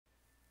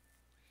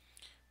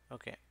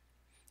Okay,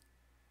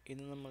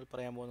 ഇന്ന് നമ്മൾ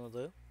പറയാൻ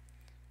പോകുന്നത്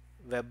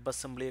വെബ്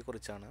അസംബ്ലിയെ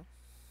കുറിച്ചാണ്.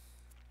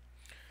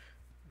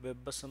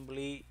 വെബ്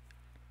അസംബ്ലി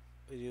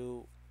ഒരു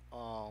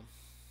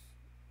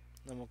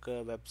നമുക്ക്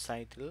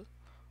വെബ്സൈറ്റിൽ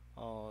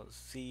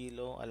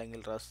സിയിലോ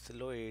അല്ലെങ്കിൽ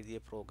റസ്റ്റിലോ എഴുതിയ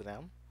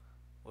പ്രോഗ്രാം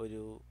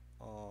ഒരു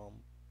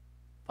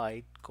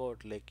ബൈറ്റ്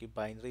കോഡിലേക്ക്,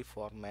 ബൈനറി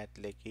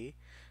ഫോർമാറ്റിലേക്ക്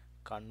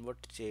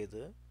കൺവേർട്ട്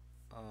ചെയ്ത്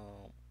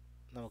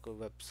നമുക്ക്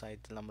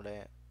വെബ്സൈറ്റിൽ നമ്മുടെ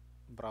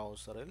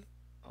ബ്രൗസറിൽ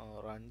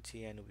റൺ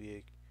ചെയ്യാൻ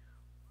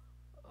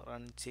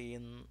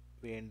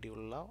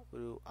വേണ്ടിയുള്ള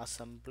ഒരു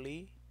അസംബ്ലി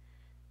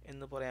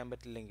എന്ന് പറയാൻ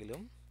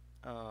പറ്റില്ലെങ്കിലും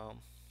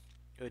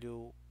ഒരു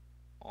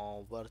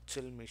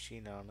വെർച്വൽ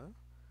മെഷീനാണ്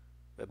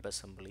വെബ്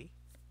അസംബ്ലി.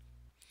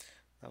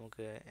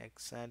 നമുക്ക്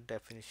എക്സാക്റ്റ്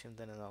ഡെഫിനിഷൻ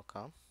തന്നെ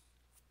നോക്കാം.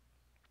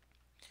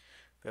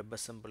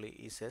 WebAssembly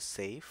is a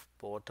safe,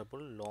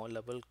 portable,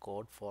 low-level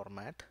code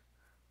format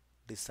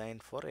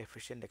designed for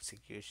efficient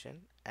execution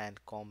and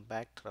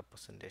compact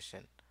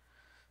representation.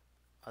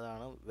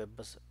 അതാണ്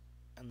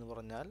എന്ന്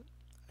പറഞ്ഞാൽ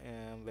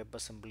വെബ്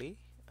അസംബ്ലി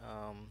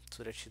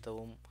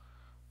സുരക്ഷിതവും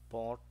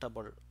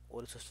പോർട്ടബിൾ,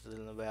 ഒരു സിസ്റ്റത്തിൽ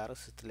നിന്ന് വേറെ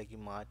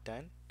സിസ്റ്റത്തിലേക്ക്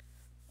മാറ്റാൻ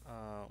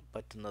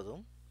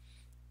പറ്റുന്നതും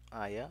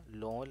ആയ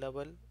ലോ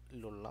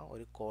ലെവലിലുള്ള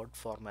ഒരു കോഡ്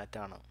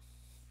ഫോർമാറ്റാണ്.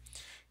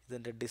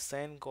 ഇതിൻ്റെ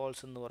ഡിസൈൻ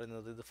ഗോൾസ് എന്ന്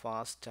പറയുന്നത് ഇത്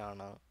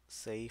ഫാസ്റ്റാണ്,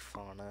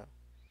 സേഫാണ്,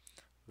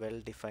 വെൽ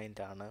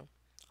ഡിഫൈൻഡ് ആണ്,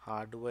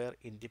 ഹാർഡ്വെയർ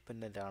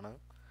ഇൻഡിപെൻഡൻ്റ് ആണ്.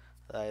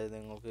 അതായത്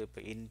നിങ്ങൾക്ക്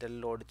ഇപ്പോൾ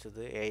ഇൻ്റലിൽ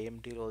ഓടിച്ചത്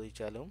AMDയിൽ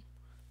ഓടിച്ചാലും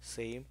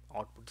സെയിം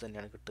ഔട്ട്പുട്ട്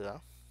തന്നെയാണ് കിട്ടുക.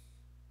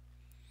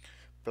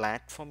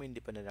 പ്ലാറ്റ്ഫോം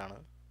ഇൻഡിപെൻഡൻ്റ് ആണ്.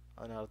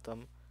 അതിനർത്ഥം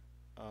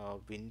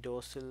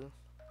വിൻഡോസിൽ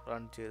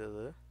റൺ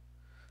ചെയ്തത്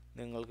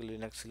നിങ്ങൾക്ക്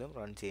ലിനക്സിലും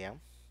റൺ ചെയ്യാം.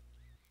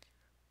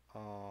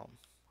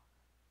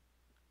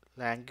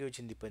 ലാംഗ്വേജ്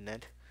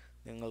ഇൻഡിപെൻഡൻറ്റ്,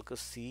 നിങ്ങൾക്ക്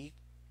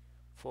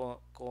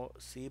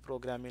സി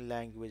പ്രോഗ്രാമിംഗ്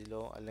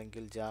ലാംഗ്വേജിലോ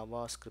അല്ലെങ്കിൽ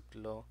ജാവ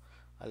സ്ക്രിപ്റ്റിലോ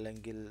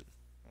അല്ലെങ്കിൽ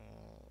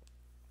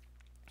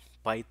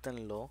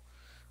പൈത്തണിലോ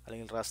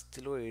അല്ലെങ്കിൽ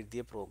റസ്റ്റിലോ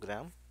എഴുതിയ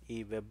പ്രോഗ്രാം ഈ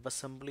വെബ്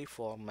അസംബ്ലി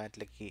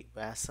ഫോർമാറ്റിലേക്ക്,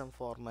 വാസം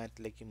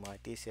ഫോർമാറ്റിലേക്ക്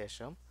മാറ്റിയ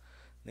ശേഷം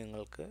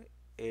നിങ്ങൾക്ക്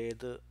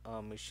ഏത്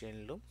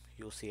മെഷീനിലും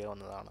യൂസ്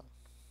ചെയ്യാവുന്നതാണ്.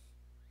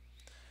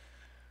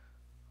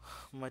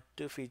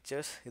 മറ്റ്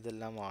ഫീച്ചേഴ്സ്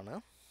ഇതെല്ലാമാണ്.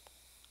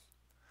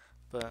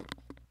 ഇപ്പം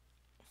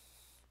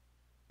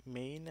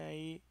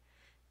മെയിനായി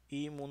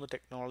ഈ 3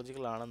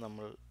 ടെക്നോളജികളാണ്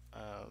നമ്മൾ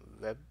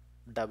വെബ്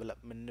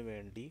ഡെവലപ്മെൻറ്റിന്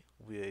വേണ്ടി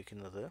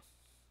ഉപയോഗിക്കുന്നത്.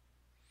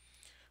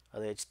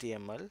 അത്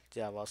HTML,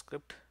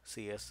 ജാവാസ്ക്രിപ്റ്റ്,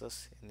 CSS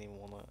എന്നീ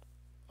 3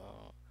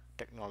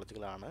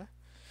 ടെക്നോളജികളാണ്.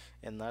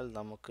 എന്നാൽ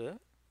നമുക്ക്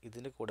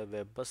ഇതിന് കൂടെ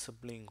വെബ്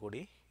അസംബ്ലിയും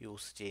കൂടി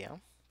യൂസ് ചെയ്യാൻ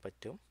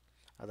പറ്റും.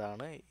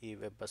 അതാണ് ഈ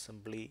വെബ്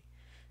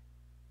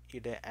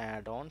അസംബ്ലിയുടെ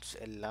ആഡ് ഓൺസ്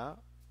എല്ലാ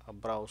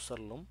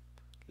ബ്രൗസറിലും,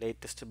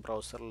 ലേറ്റസ്റ്റ്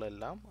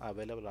ബ്രൗസറിലെല്ലാം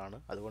അവൈലബിൾ ആണ്.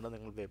 അതുകൊണ്ട്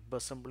നിങ്ങൾ വെബ്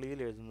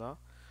അസംബ്ലിയിൽ എഴുതുന്ന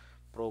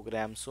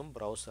പ്രോഗ്രാംസും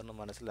ബ്രൗസറിന്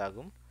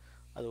മനസ്സിലാകും.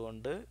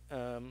 അതുകൊണ്ട്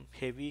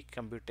ഹെവി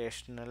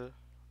കമ്പ്യൂട്ടേഷണൽ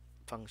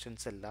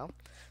ഫങ്ഷൻസ് എല്ലാം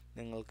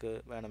നിങ്ങൾക്ക്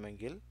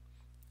വേണമെങ്കിൽ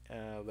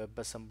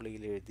വെബ്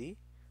അസംബ്ലിയിൽ എഴുതി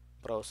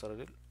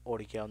ബ്രൗസറിൽ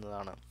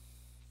ഓടിക്കാവുന്നതാണ്.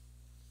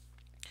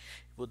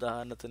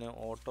 ഉദാഹരണത്തിന്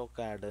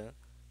ഓട്ടോകാഡ്,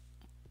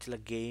 ചില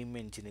ഗെയിം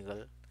എൻജിനുകൾ,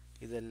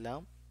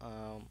 ഇതെല്ലാം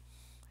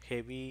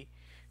ഹെവി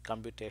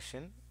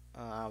കമ്പ്യൂട്ടേഷൻ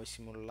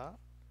ആവശ്യമുള്ള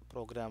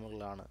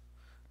പ്രോഗ്രാമുകളാണ്.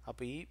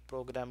 അപ്പോൾ ഈ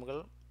പ്രോഗ്രാമുകൾ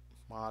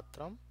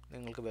മാത്രം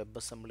നിങ്ങൾക്ക് വെബ്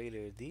അസംബ്ലിയിൽ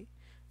എഴുതി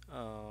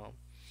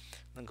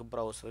നിങ്ങൾക്ക്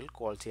ബ്രൗസറിൽ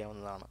കോൾ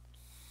ചെയ്യാവുന്നതാണ്.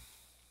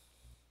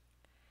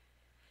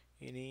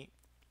 ഇനി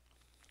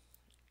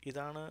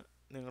ഇതാണ്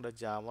നിങ്ങളുടെ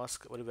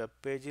ഒരു വെബ്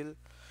പേജിൽ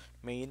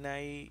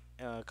മെയിനായി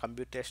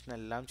കമ്പ്യൂട്ടേഷൻ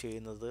എല്ലാം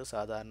ചെയ്യുന്നത്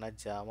സാധാരണ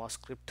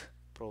ജാവാസ്ക്രിപ്റ്റ്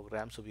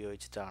പ്രോഗ്രാംസ്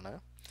ഉപയോഗിച്ചിട്ടാണ്.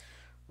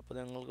 അപ്പോൾ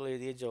നിങ്ങൾക്ക്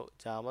എഴുതിയ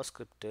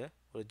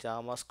ഒരു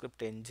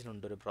ജാവാസ്ക്രിപ്റ്റ്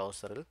എൻജിനുണ്ട് ഒരു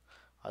ബ്രൗസറിൽ.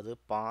 അത്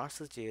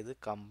പാഴ്സ് ചെയ്ത്,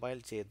 കമ്പൈൽ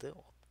ചെയ്ത്,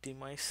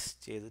 ഒപ്റ്റിമൈസ്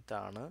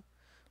ചെയ്തിട്ടാണ്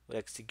ഒരു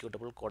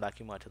എക്സിക്യൂട്ടബിൾ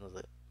കോഡാക്കി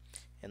മാറ്റുന്നത്.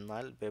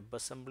 എന്നാൽ വെബ്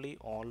അസംബ്ലി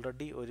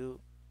ഓൾറെഡി ഒരു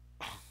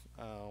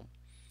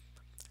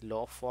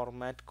ലോ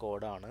ഫോർമാറ്റ്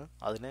കോഡാണ്.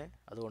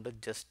 അതുകൊണ്ട്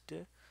ജസ്റ്റ്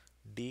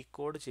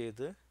ഡീകോഡ്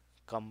ചെയ്ത്,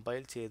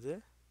 കമ്പൈൽ ചെയ്ത്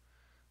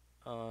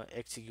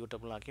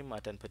എക്സിക്യൂട്ടബിൾ ആക്കി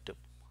മാറ്റാൻ പറ്റും.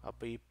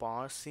 അപ്പോൾ ഈ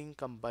പാഴ്സിങ്,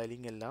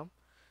 കമ്പൈലിംഗ് എല്ലാം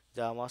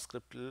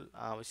ജാവാസ്ക്രിപ്റ്റിൽ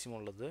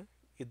ആവശ്യമുള്ളത്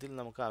ഇതിൽ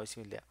നമുക്ക്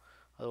ആവശ്യമില്ല.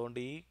 അതുകൊണ്ട്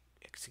ഈ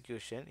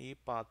എക്സിക്യൂഷൻ, ഈ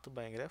പാത്ത്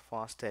ഭയങ്കര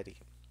ഫാസ്റ്റ്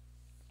ആയിരിക്കും.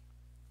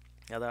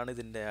 അതാണ്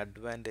ഇതിൻ്റെ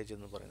അഡ്വാൻറ്റേജ്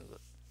എന്ന് പറയുന്നത്.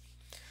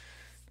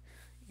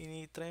 ഇനി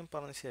ഇത്രയും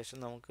പറഞ്ഞ ശേഷം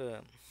നമുക്ക്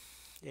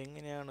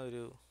എങ്ങനെയാണ്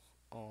ഒരു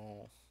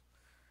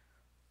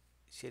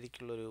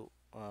ശരിക്കുള്ളൊരു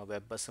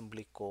വെബ്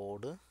അസംബ്ലി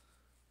കോഡ്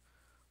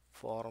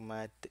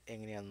ഫോർമാറ്റ്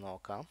എങ്ങനെയാണെന്ന്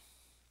നോക്കാം.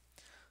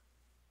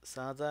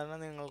 സാധാരണ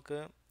നിങ്ങൾക്ക്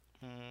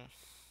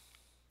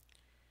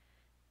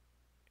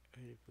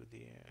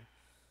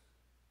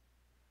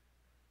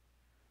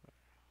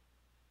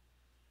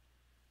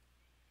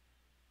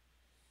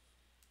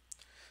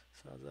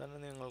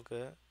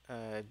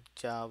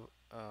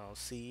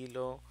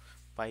സിയിലോ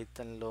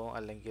പൈത്തണിലോ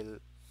അല്ലെങ്കിൽ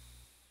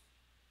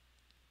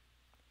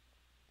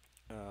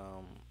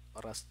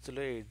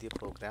റസ്റ്റിലോ എഴുതിയ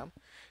പ്രോഗ്രാം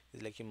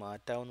ഇതിലേക്ക്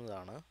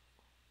മാറ്റാവുന്നതാണ്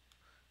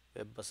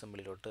വെബ്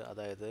അസംബ്ലിയിലോട്ട്.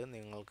 അതായത്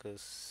നിങ്ങൾക്ക്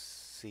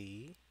സി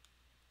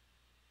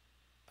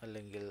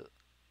അല്ലെങ്കിൽ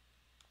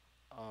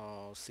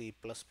C++,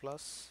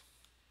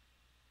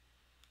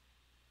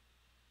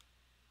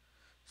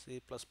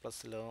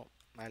 C++ലോ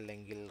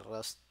അല്ലെങ്കിൽ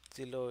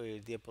റസ്റ്റിലോ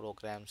എഴുതിയ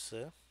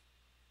പ്രോഗ്രാംസ്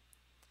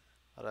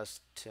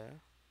റസ്റ്റ്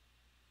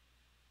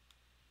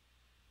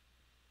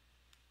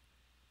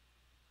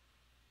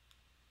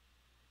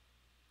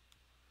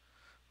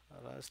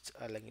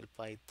അല്ലെങ്കിൽ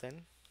പൈത്തൺ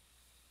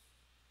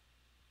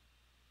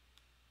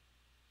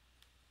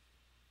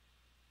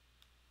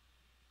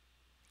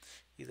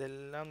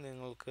ഇതെല്ലാം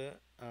നിങ്ങൾക്ക്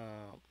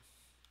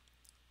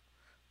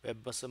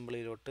വെബ്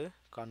അസംബ്ലിയിലോട്ട്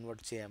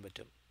കൺവേർട്ട് ചെയ്യാൻ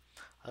പറ്റും.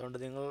 അതുകൊണ്ട്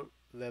നിങ്ങൾ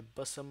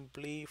വെബ്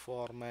അസംബ്ലി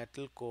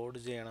ഫോർമാറ്റിൽ കോഡ്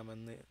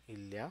ചെയ്യണമെന്ന്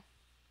ഇല്ല.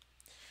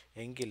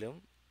 എങ്കിലും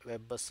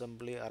വെബ്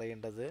അസംബ്ലി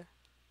അറിയേണ്ടത്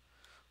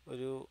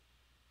ഒരു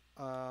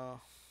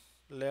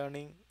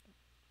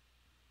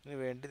ലേണിങ്ങിന്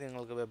വേണ്ടി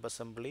നിങ്ങൾക്ക് വെബ്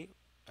അസംബ്ലി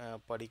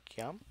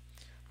പഠിക്കാം.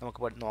 നമുക്ക്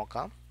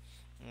നോക്കാം.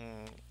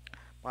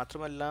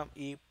 മാത്രമല്ല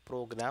ഈ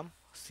പ്രോഗ്രാം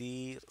C++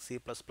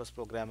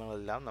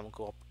 പ്രോഗ്രാമുകളെല്ലാം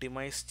നമുക്ക്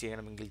ഒപ്റ്റിമൈസ്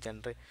ചെയ്യണമെങ്കിൽ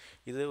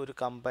ഇത് ഒരു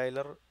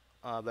കമ്പൈലർ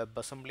വെബ്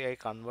അസംബ്ലി ആയി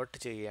കൺവേർട്ട്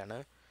ചെയ്യുകയാണ്.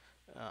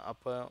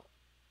 അപ്പോൾ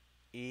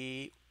ഈ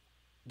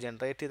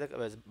ജനറേറ്റ് ചെയ്ത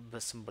വെബ്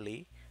അസംബ്ലി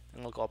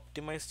നിങ്ങൾക്ക്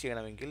ഒപ്റ്റിമൈസ്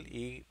ചെയ്യണമെങ്കിൽ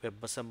ഈ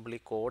വെബ് അസംബ്ലി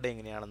കോഡ്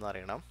എങ്ങനെയാണെന്ന്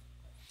അറിയണം.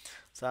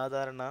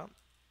 സാധാരണ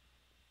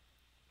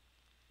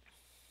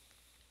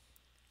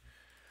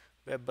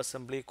വെബ്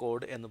അസംബ്ലി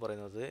കോഡ് എന്ന്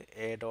പറയുന്നത്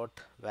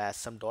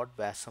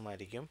a.wasm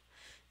ആയിരിക്കും.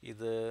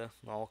 ഇത്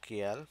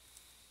നോക്കിയാൽ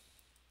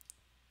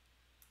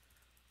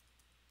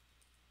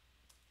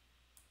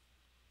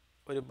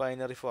ഒരു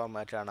ബൈനറി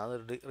ഫോർമാറ്റാണ്, അത്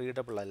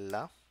റീഡബിൾ അല്ല.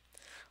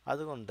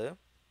 അതുകൊണ്ട്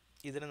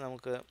ഇതിനെ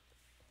നമുക്ക്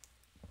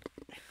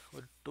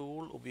ഒരു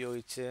ടൂൾ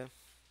ഉപയോഗിച്ച്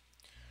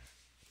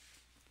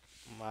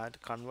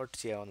കൺവേർട്ട്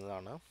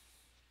ചെയ്യാവുന്നതാണ്.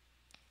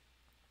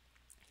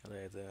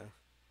 അതായത്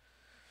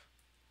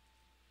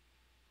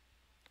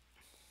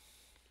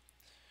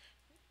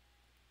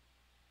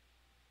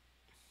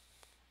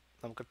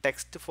നമുക്ക്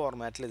ടെക്സ്റ്റ്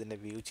ഫോർമാറ്റിൽ ഇതിനെ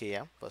വ്യൂ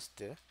ചെയ്യാം.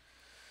 ഫസ്റ്റ്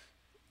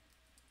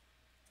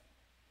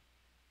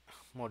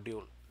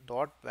മൊഡ്യൂൾ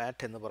 .wat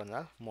എന്ന്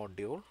പറഞ്ഞാൽ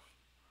മൊഡ്യൂൾ.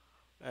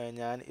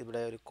 ഞാൻ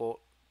ഇവിടെ ഒരു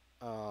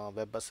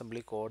വെബ്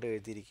അസംബ്ലി കോഡ്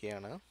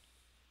എഴുതിയിരിക്കുകയാണ്.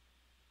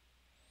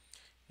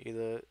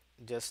 ഇത്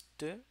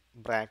ജസ്റ്റ്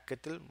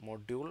ബ്രാക്കറ്റിൽ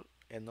മൊഡ്യൂൾ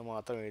എന്ന്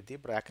മാത്രം എഴുതി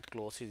ബ്രാക്കറ്റ്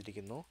ക്ലോസ്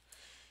ചെയ്തിരിക്കുന്നു.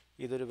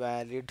 ഇതൊരു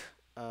വാലിഡ്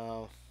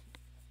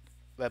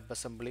വെബ്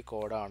അസംബ്ലി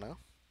കോഡാണ്.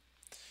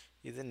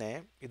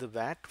 ഇത്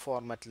വാറ്റ്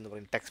ഫോർമാറ്റിൽ എന്ന്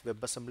പറയും.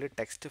 വെബ് അസംബ്ലി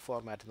ടെക്സ്റ്റ്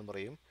ഫോർമാറ്റ് എന്ന്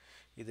പറയും.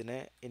 ഇതിനെ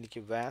എനിക്ക്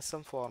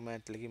വാസം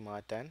ഫോർമാറ്റിലേക്ക്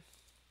മാറ്റാൻ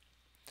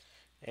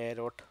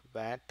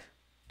a.wat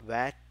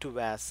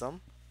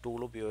ടൂൾ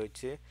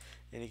ഉപയോഗിച്ച്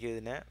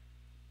എനിക്കിതിനെ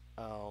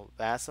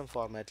വാസം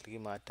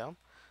ഫോർമാറ്റിലേക്ക് മാറ്റാം.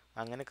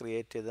 അങ്ങനെ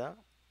ക്രിയേറ്റ്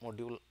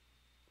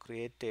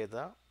ചെയ്ത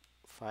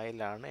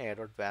ഫയലാണ്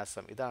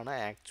a.wasm. ഇതാണ്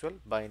actual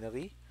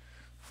binary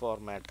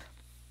format,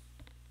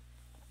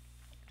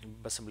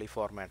 web assembly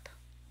format.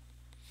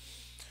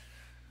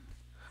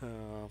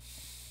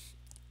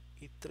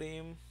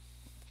 ഇത്രയും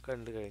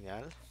കണ്ടു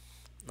കഴിഞ്ഞാൽ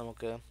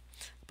നമുക്ക്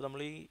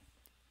നമ്മൾ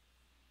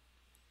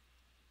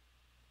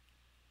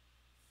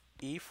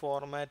ഈ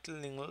ഫോർമാറ്റിൽ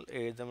നിങ്ങൾ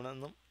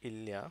എഴുതണമെന്നും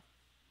ഇല്ല.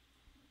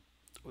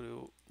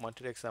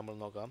 മറ്റൊരു എക്സാമ്പിൾ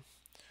നോക്കാം.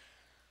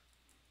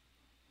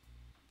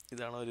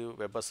 ഇതാണ് ഒരു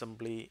വെബ്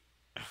അസംബ്ലി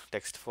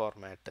ടെക്സ്റ്റ്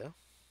ഫോർമാറ്റ്.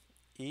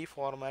 ഈ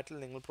ഫോർമാറ്റിൽ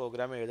നിങ്ങൾ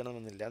പ്രോഗ്രാം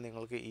എഴുതണമെന്നില്ല.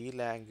 നിങ്ങൾക്ക് ഈ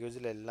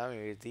ലാംഗ്വേജിലെല്ലാം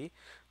എഴുതി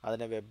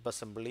അതിനെ വെബ്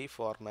അസംബ്ലി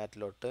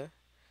ഫോർമാറ്റിലോട്ട്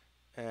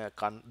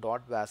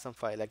 .wasm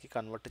ഫയലാക്കി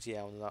കൺവേർട്ട്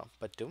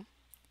പറ്റും.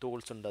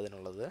 ടൂൾസ് ഉണ്ട്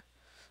അതിനുള്ളത്.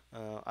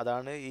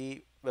 അതാണ് ഈ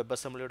വെബ്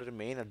അസംബ്ലിയുടെ ഒരു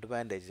മെയിൻ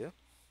അഡ്വാൻറ്റേജ്.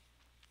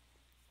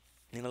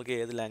 നിങ്ങൾക്ക്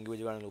ഏത്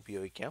ലാംഗ്വേജ് വേണമെങ്കിലും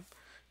ഉപയോഗിക്കാം.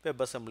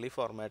 വെബ് അസംബ്ലി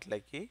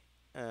ഫോർമാറ്റിലേക്ക്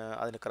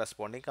അതിന്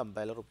കറസ്പോണ്ടിങ്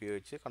കമ്പൈലർ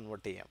ഉപയോഗിച്ച്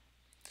കൺവേർട്ട് ചെയ്യാം.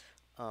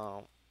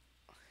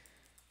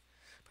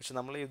 പക്ഷെ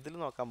നമ്മൾ ഇതിൽ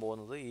നോക്കാൻ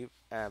പോകുന്നത് ഈ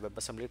വെബ്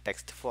അസംബ്ലി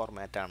ടെക്സ്റ്റ്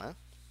ഫോർമാറ്റാണ്.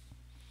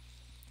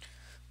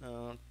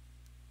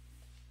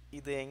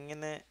 ഇത്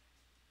എങ്ങനെ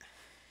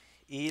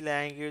ഈ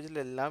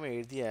ലാംഗ്വേജിലെല്ലാം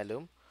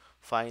എഴുതിയാലും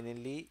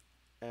ഫൈനലി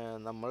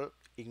നമ്മൾ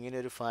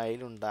ഇങ്ങനെയൊരു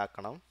ഫയൽ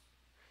ഉണ്ടാക്കണം.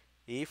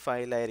 ഈ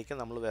ഫയലായിരിക്കും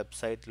നമ്മൾ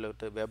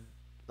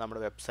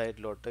നമ്മുടെ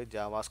വെബ്സൈറ്റിലോട്ട്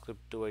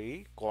ജാവാസ്ക്രിപ്റ്റ് വഴി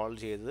കോൾ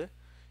ചെയ്ത്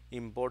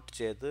ഇമ്പോർട്ട്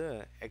ചെയ്ത്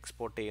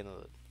എക്സ്പോർട്ട്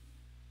ചെയ്യുന്നത്.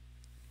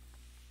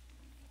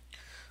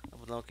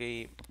 അപ്പോൾ നമുക്ക് ഈ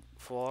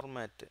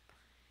ഫോർമാറ്റ്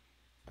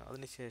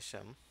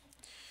അതിനുശേഷം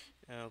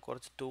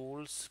കുറച്ച്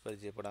ടൂൾസ്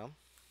പരിചയപ്പെടാം.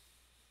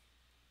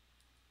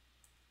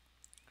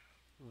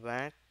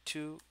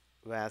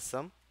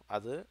 wasm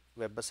അത്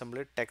വെബ്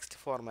അസംബ്ലി ടെക്സ്റ്റ്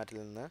ഫോർമാറ്റിൽ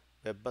നിന്ന്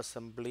വെബ്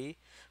അസംബ്ലി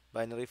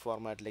ബൈനറി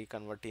ഫോർമാറ്റിലേക്ക്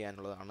കൺവേർട്ട്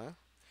ചെയ്യാനുള്ളതാണ്.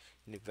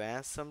 ഇനി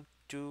wasm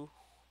to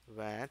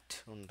wat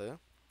ഉണ്ട്.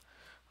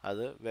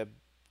 അത്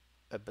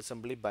വെബ്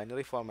അസംബ്ലി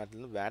ബൈനറി ഫോർമാറ്റിൽ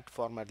നിന്ന് വാറ്റ്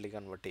ഫോർമാറ്റിലേക്ക്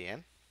കൺവേർട്ട് ചെയ്യാൻ.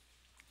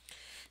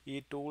 ഈ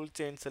ടൂൾ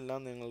ചെയിൻസ് എല്ലാം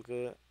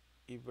നിങ്ങൾക്ക്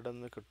ഇവിടെ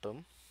നിന്ന് കിട്ടും.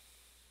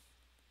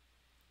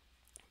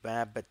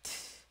 വാബറ്റ്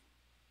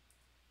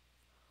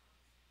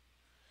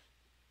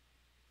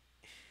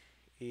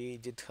ഈ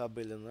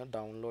ജിറ്റ്ഹബിൽ നിന്ന്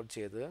ഡൗൺലോഡ്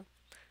ചെയ്ത്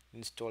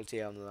ഇൻസ്റ്റാൾ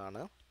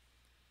ചെയ്യാവുന്നതാണ്.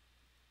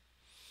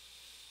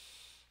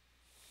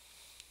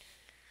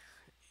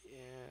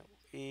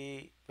 ഈ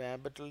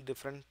വാബറ്റിൽ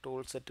ഡിഫറെൻറ്റ്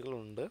ടൂൾ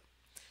സെറ്റുകളുണ്ട്.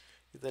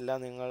 ഇതെല്ലാം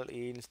നിങ്ങൾ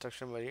ഈ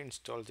ഇൻസ്ട്രക്ഷൻ വഴി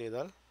ഇൻസ്റ്റാൾ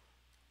ചെയ്താൽ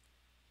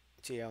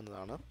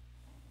ചെയ്യാവുന്നതാണ്.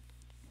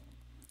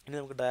 ഇനി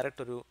നമുക്ക്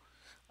ഡയറക്റ്റ് ഒരു,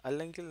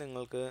 അല്ലെങ്കിൽ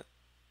നിങ്ങൾക്ക്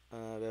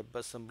വെബ്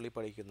അസംബ്ലി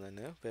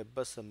പഠിക്കുന്നതിന്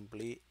വെബ്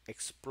അസംബ്ലി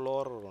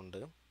എക്സ്പ്ലോറർ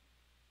ഉണ്ട്.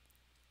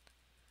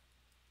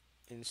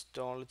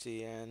 ഇൻസ്റ്റാൾ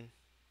ചെയ്യാൻ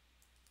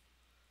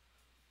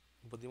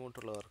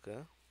ബുദ്ധിമുട്ടുള്ളവർക്ക്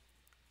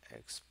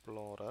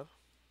എക്സ്പ്ലോറർ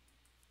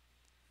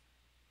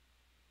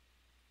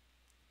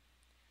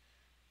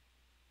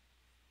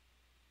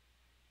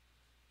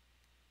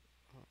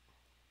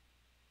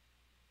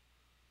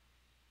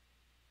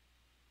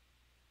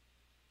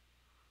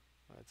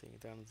ഐ തിങ്ക്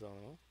ഇതാണ്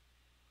തോന്നുന്നു.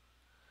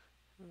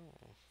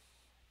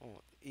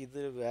 ഇത്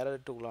വേറെ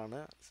ടൂളാണ്.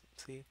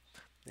 സി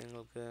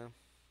നിങ്ങൾക്ക്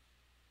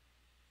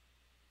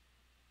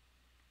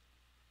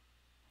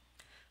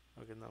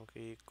ഓക്കെ, നമുക്ക്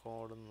ഈ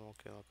കോഡ്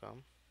നോക്കാം.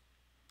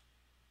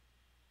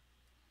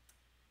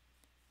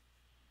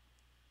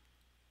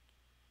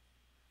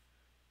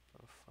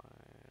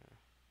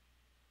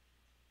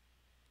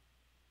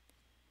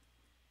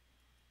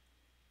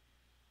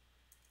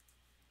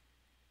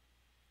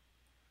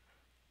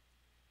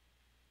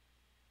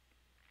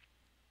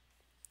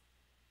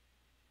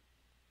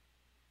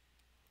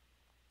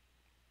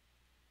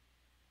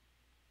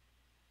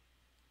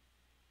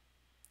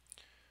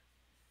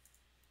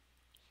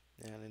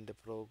 ഞാൻ എൻ്റെ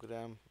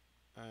പ്രോഗ്രാം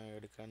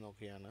എടുക്കാൻ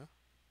നോക്കിയാണ്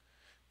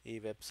ഈ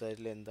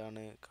വെബ്സൈറ്റിൽ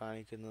എന്താണ്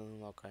കാണിക്കുന്നതെന്ന്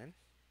നോക്കാൻ.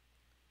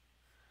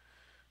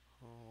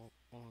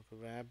 നമുക്ക്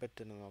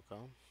വാബറ്റിന്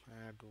നോക്കാം.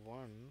 ആഡ്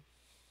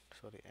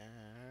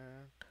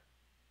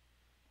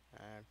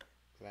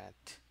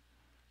വാറ്റ്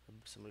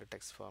വെബ്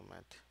ടെക്സ്റ്റ്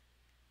ഫോർമാറ്റ്.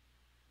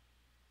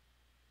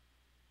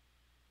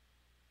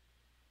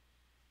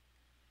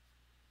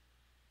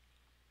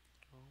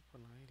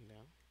 ഓപ്പൺ ആയില്ല.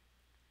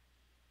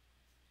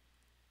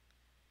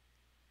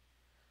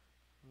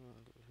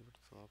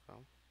 എടുത്ത്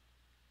നോക്കാം.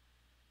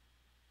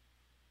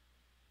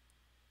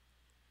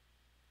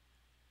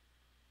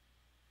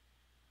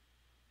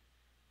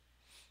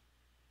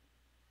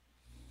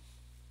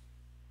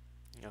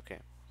 ഓക്കെ,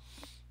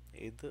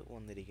 ഇത്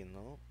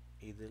വന്നിരിക്കുന്നു.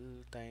 ഇതിൽ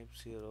type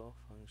 0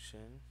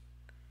 function,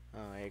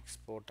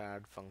 export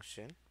add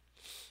function.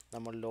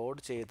 നമ്മൾ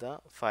ലോഡ് ചെയ്ത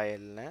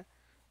ഫയലിനെ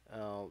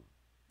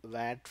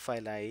വാറ്റ്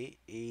ഫയലായി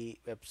ഈ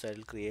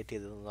വെബ്സൈറ്റിൽ ക്രിയേറ്റ്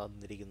ചെയ്ത്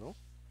തന്നിരിക്കുന്നു.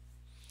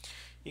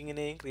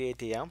 ഇങ്ങനെയും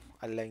ക്രിയേറ്റ് ചെയ്യാം.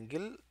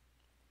 അല്ലെങ്കിൽ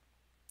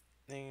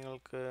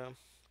നിങ്ങൾക്ക്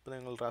ഇപ്പോൾ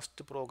നിങ്ങൾ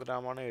റസ്റ്റ്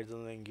പ്രോഗ്രാമാണ്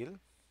എഴുതുന്നതെങ്കിൽ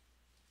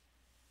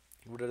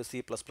ഇവിടെ ഒരു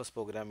C++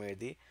 പ്രോഗ്രാം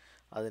എഴുതി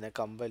അതിനെ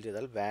കമ്പൈൽ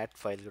ചെയ്താൽ വാറ്റ്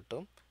ഫയൽ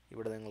കിട്ടും.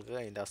 ഇവിടെ നിങ്ങൾക്ക്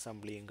അതിൻ്റെ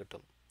അസംബ്ലിയും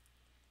കിട്ടും.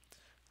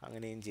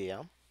 അങ്ങനെയും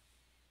ചെയ്യാം.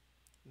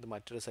 ഇത്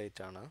മറ്റൊരു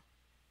സൈറ്റാണ്.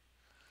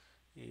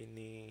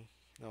 ഇനി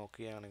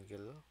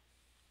നോക്കുകയാണെങ്കിൽ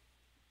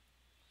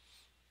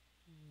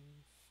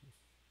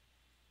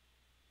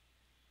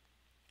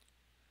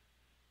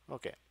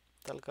ഓക്കെ,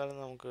 തൽക്കാലം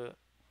നമുക്ക്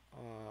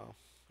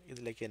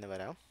ഇതിലേക്ക് തന്നെ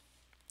വരാം.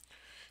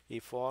 ഈ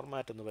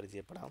ഫോർമാറ്റ് ഒന്ന്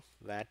പരിചയപ്പെടാം.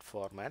 വാറ്റ്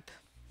ഫോർമാറ്റ്.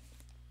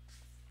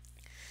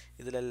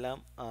 ഇതിലെല്ലാം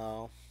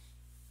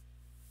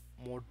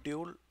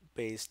മൊഡ്യൂൾ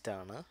ബേസ്ഡ്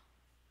ആണ്.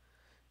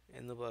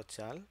 എന്ന്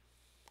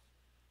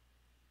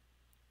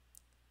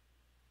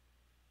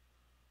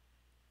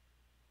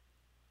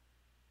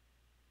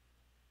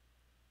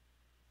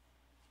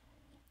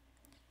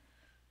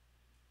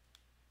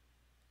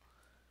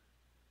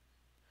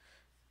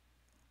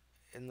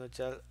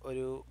വെച്ചാൽ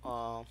ഒരു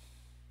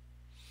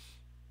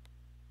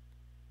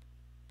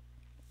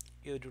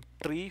ഈ ഒരു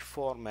ട്രീ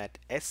ഫോർമാറ്റ്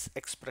എസ്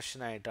എക്സ്പ്രഷൻ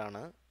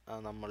ആയിട്ടാണ്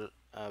നമ്മൾ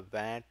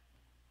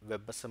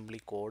വെബ് അസംബ്ലി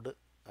കോഡ്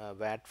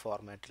വാറ്റ്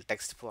ഫോർമാറ്റിൽ,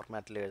 ടെക്സ്റ്റ്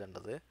ഫോർമാറ്റിൽ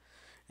എഴുതേണ്ടത്.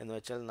 എന്ന്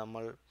വെച്ചാൽ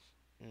നമ്മൾ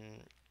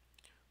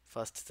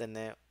ഫസ്റ്റ്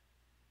തന്നെ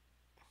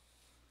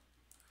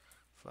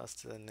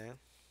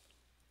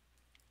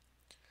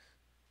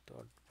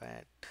ഡോട്ട്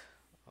വാറ്റ്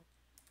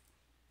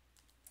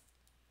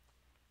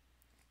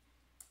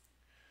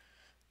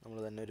നമ്മൾ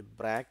തന്നെ ഒരു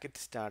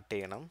ബ്രാക്കറ്റ് സ്റ്റാർട്ട്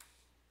ചെയ്യണം.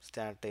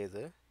 സ്റ്റാർട്ട്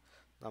ചെയ്ത്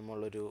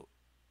നമ്മളൊരു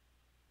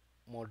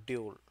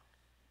മൊഡ്യൂൾ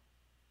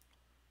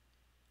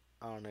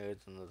ആണ്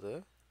എഴുതുന്നത്.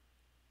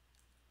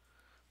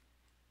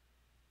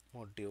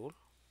 മൊഡ്യൂൾ.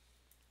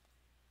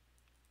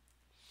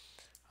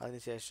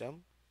 അതിനുശേഷം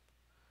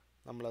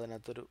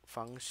നമ്മളതിനകത്തൊരു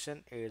ഫങ്ഷൻ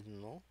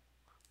എഴുതുന്നു.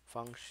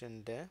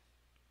 ഫങ്ഷൻ്റെ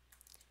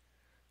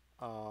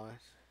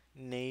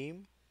നെയിം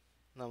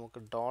നമുക്ക്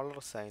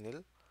 $സൈനിൽ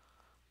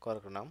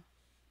കൊടുക്കണം.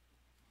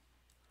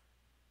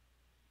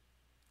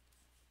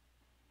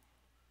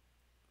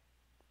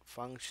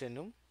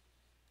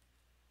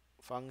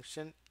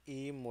 ഫങ്ഷൻ ഈ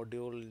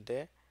മൊഡ്യൂളിൻ്റെ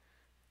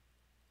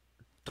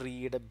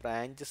ട്രീയുടെ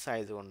ബ്രാഞ്ചസ്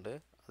ആയതുകൊണ്ട്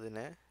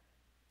അതിനെ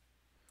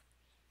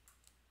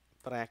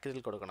ബ്രാക്കറ്റിൽ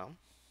കൊടുക്കണം.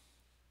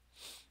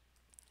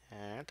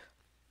 ആഡ്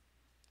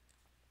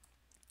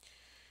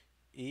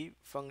ഈ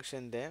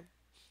ഫങ്ഷൻ്റെ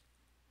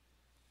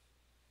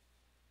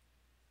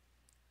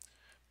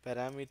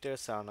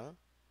പാരാമീറ്റേഴ്സാണ്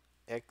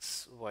എക്സ്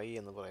വൈ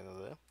എന്ന്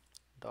പറയുന്നത്.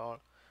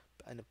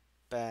 അതിന്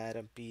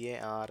പാരം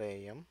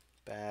PARAM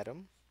പാരം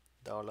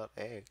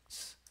 $x.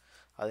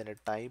 അതിൻ്റെ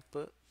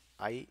ടൈപ്പ്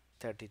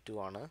i32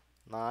 ആണ്.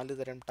 4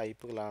 തരം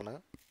ടൈപ്പുകളാണ്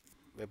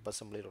web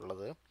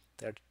അസംബ്ലിയിലുള്ളത്.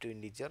 32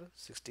 integer,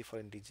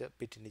 64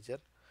 bit integer,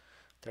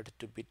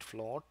 32 bit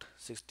float,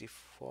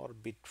 64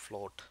 bit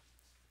float.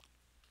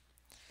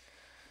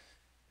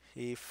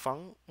 ഈ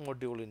ഫങ്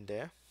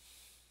മൊഡ്യൂളിൻ്റെ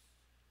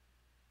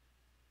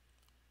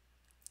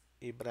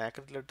ഈ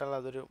ബ്രാക്കറ്റിലിട്ടാൽ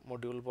അതൊരു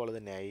മൊഡ്യൂൾ പോലെ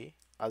തന്നെയായി.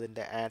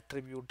 അതിൻ്റെ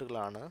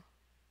ആട്രിബ്യൂട്ടുകളാണ്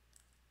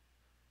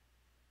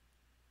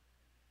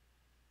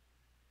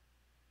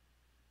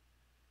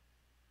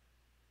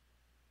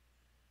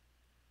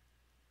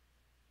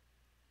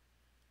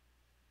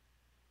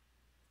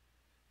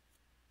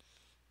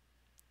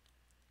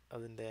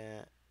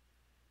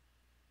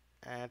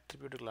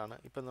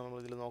ഇപ്പം നമ്മൾ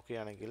ഇതിൽ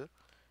നോക്കുകയാണെങ്കിൽ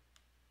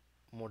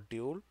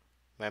മൊഡ്യൂൾ,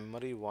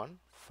 മെമ്മറി 1,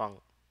 ഫങ്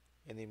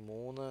എന്നീ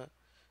 3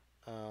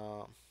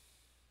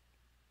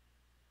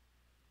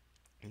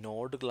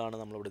 നോഡുകളാണ്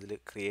നമ്മളിവിടെ ഇതിൽ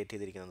ക്രിയേറ്റ്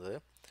ചെയ്തിരിക്കുന്നത്.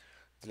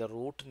 ഇതിൽ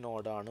റൂട്ട്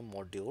നോഡാണ്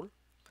മൊഡ്യൂൾ.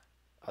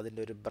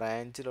 അതിൻ്റെ ഒരു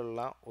ബ്രാഞ്ചിലുള്ള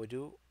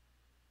ഒരു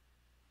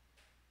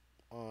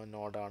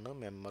നോഡാണ്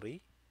മെമ്മറി,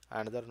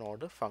 അനദർ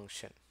നോഡ്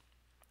ഫങ്ഷൻ.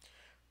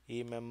 ഈ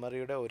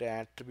മെമ്മറിയുടെ ഒരു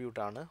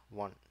ആട്രിബ്യൂട്ടാണ്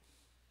 1.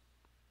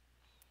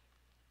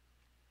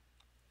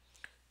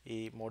 ഈ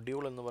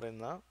മൊഡ്യൂൾ എന്ന്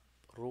പറയുന്ന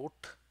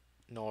റൂട്ട്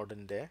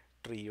നോഡിൻ്റെ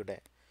ട്രീയുടെ,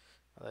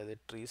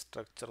 അതായത് ട്രീ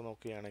സ്ട്രക്ചർ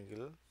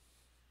നോക്കുകയാണെങ്കിൽ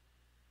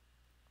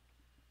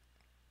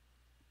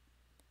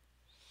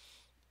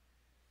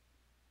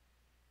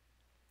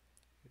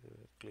ഇത്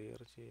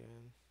ക്ലിയർ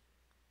ചെയ്യാൻ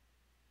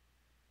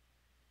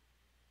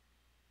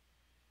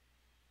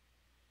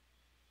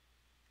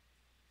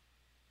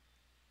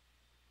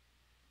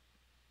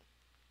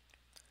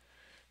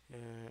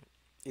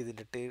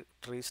ഇതിൻ്റെ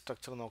ട്രീ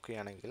സ്ട്രക്ചർ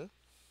നോക്കുകയാണെങ്കിൽ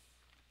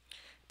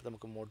ഇപ്പം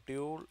നമുക്ക്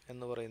മൊഡ്യൂൾ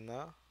എന്ന് പറയുന്ന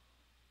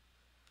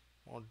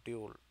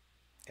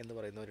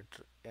ഒരു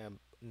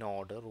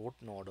നോഡ്,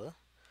 റൂട്ട് നോഡ്,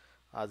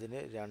 അതിന്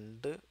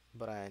 2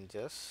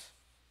 ബ്രാഞ്ചസ്.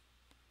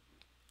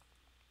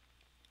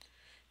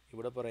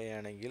 ഇവിടെ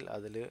പറയുകയാണെങ്കിൽ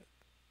അതിൽ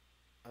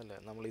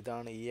നമ്മൾ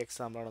ഇതാണ്, ഈ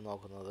എക്സാമ്പിളാണ്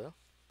നോക്കുന്നത്.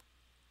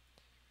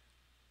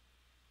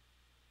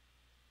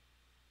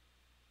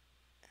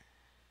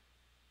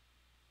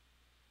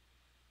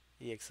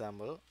 ഈ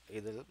എക്സാമ്പിൾ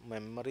ഇതിൽ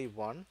മെമ്മറി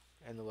 1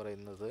 എന്ന്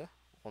പറയുന്നത്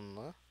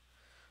 1,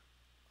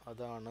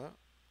 അതാണ്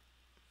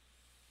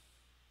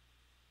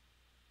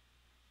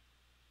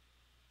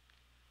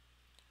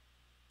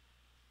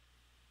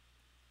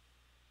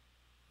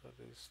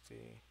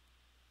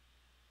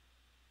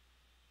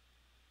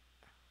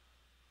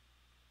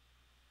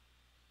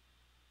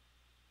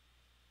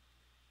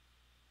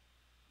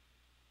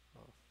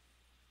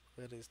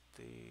where is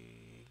the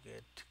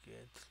get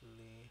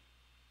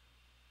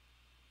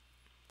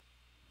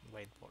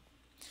whiteboard.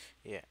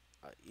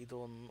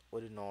 ഇതൊന്ന്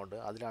ഒരു നോഡ്,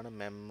 അതിലാണ്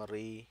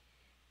മെമ്മറി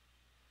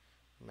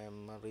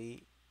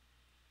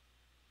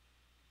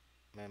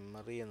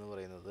എന്ന്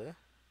പറയുന്നത്.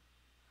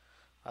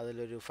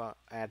 അതിലൊരു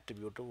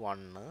ആട്രിബ്യൂട്ട്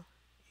 1.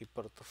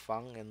 ഇപ്പുറത്ത്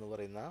ഫങ് എന്ന്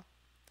പറയുന്ന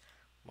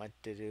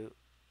മറ്റൊരു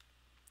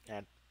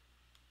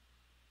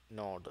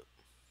നോഡ്.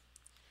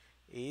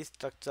 ഈ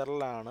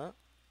സ്ട്രക്ചറിലാണ്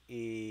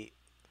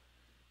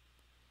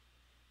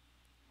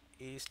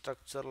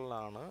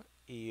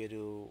ഈ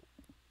ഒരു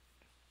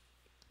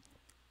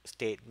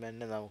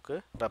സ്റ്റേറ്റ്മെൻറ്റിനെ നമുക്ക്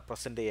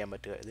റെപ്രസെൻ്റ് ചെയ്യാൻ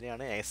പറ്റുക.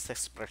 ഇതിനെയാണ്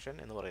എക്സ്പ്രഷൻ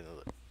എന്ന്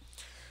പറയുന്നത്.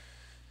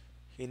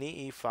 ഇനി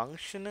ഈ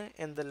ഫങ്ഷന്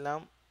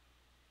എന്തെല്ലാം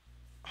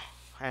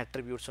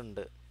ആട്രിബ്യൂട്ട്സ്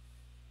ഉണ്ട്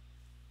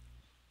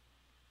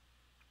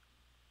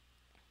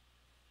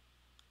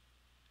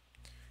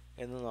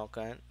എന്ന്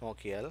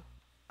നോക്കിയാൽ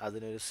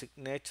അതിനൊരു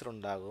സിഗ്നേച്ചർ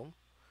ഉണ്ടാകും,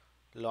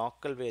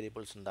 ലോക്കൽ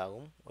വേരിയബിൾസ്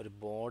ഉണ്ടാകും, ഒരു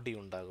ബോഡി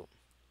ഉണ്ടാകും.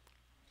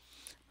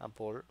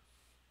 അപ്പോൾ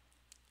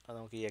അത്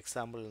നമുക്ക് ഈ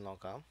എക്സാമ്പിളിൽ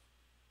നോക്കാം.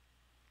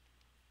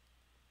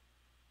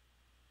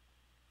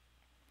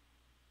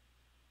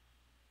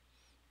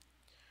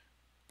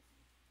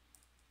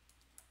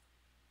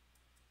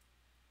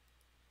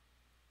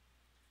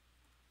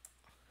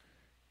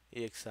 ഈ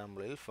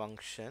എക്സാമ്പിളിൽ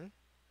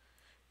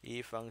ഈ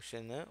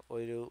ഫങ്ഷന്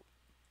ഒരു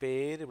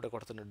പേര് ഇവിടെ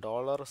കൊടുത്തിട്ടുണ്ട്.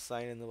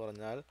 $സൈൻ എന്ന്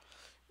പറഞ്ഞാൽ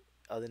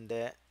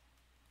അതിൻ്റെ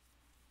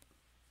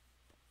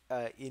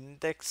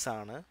ഇൻഡെക്സ്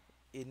ആണ്.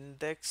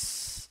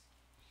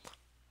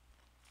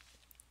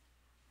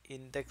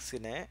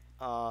 ഇൻഡെക്സിനെ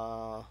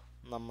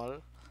നമ്മൾ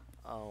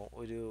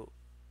ഒരു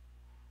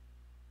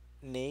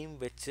നെയിം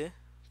വെച്ച്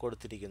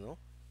കൊടുത്തിരിക്കുന്നു.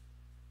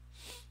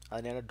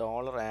 അതിനാണ്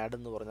 $ആഡ്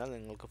എന്ന് പറഞ്ഞാൽ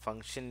നിങ്ങൾക്ക്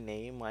ഫങ്ഷൻ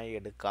നെയിമായി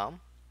എടുക്കാം.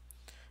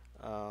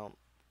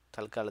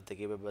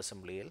 തൽക്കാലത്തേക്ക് വെബ്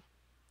അസംബ്ലിയിൽ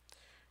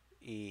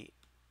ഈ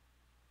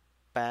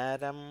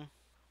പാരം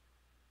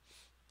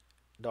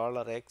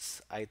 $x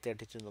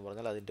i32 എന്ന്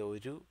പറഞ്ഞാൽ അതിൻ്റെ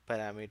ഒരു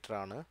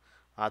പാരാമീറ്ററാണ്.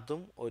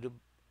 അതും ഒരു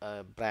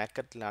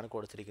ബ്രാക്കറ്റിലാണ്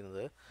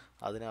കൊടുത്തിരിക്കുന്നത്.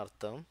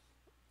 അതിനർത്ഥം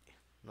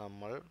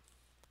നമ്മൾ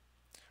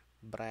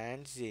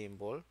ബ്രാഞ്ച്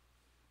ചെയ്യുമ്പോൾ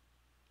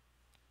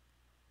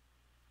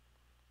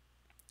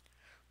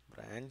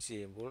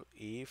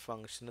ഈ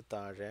ഫങ്ഷന്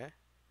താഴെ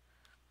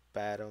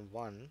പാരം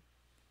 1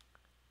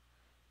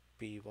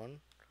 p1,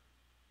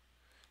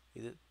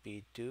 ഇത്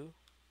p2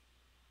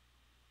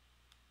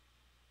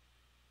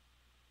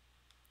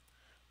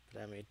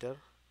 പാരാമീറ്റർ,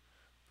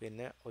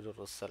 പിന്നെ ഒരു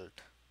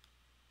റിസൾട്ട്.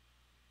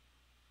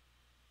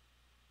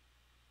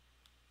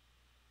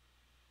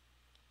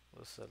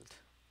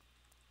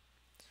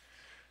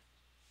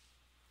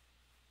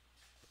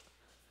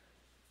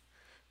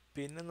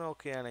 പിന്നെ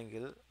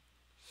നോക്കുകയാണെങ്കിൽ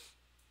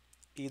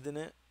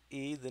ഇതിന്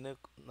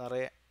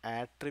നിറയെ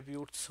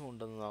ആട്രിബ്യൂട്ട്സും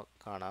ഉണ്ടെന്ന്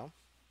കാണാം.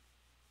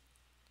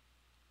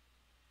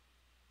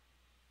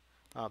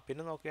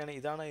 പിന്നെ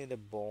നോക്കുകയാണെങ്കിൽ ഇതാണ് ഇതിൻ്റെ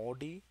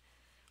ബോഡി.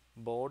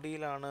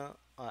 ബോഡിയിലാണ്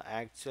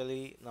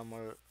ആക്ച്വലി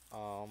നമ്മൾ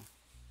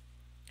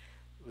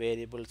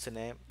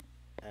വേരിയബിൾസിനെ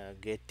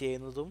ഗെറ്റ്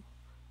ചെയ്യുന്നതും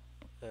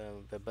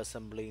വെബ്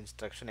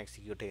ഇൻസ്ട്രക്ഷൻ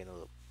എക്സിക്യൂട്ട്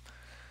ചെയ്യുന്നതും.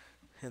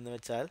 എന്ന്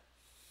വെച്ചാൽ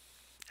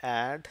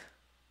ആഡ്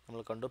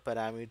നമ്മൾ കണ്ടു,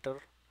 പാരാമീറ്റർ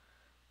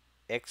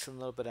എക്സ്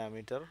എന്നുള്ള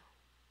പാരാമീറ്റർ,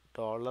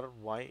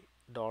 $y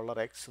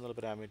 $x എന്നുള്ള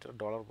പാരാമീറ്റർ,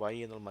 $y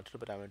എന്നുള്ള മറ്റൊരു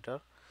പാരാമീറ്റർ.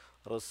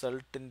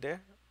 റിസൾട്ടിൻ്റെ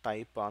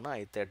ടൈപ്പാണ്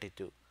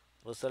i32.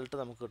 റിസൾട്ട്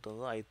നമുക്ക്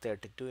കിട്ടുന്നത്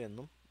i32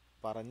 എന്നും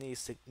പറഞ്ഞ് ഈ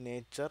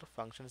സിഗ്നേച്ചർ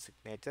ഫങ്ഷൻ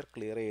സിഗ്നേച്ചർ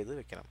ക്ലിയർ ചെയ്ത്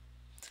വെക്കണം.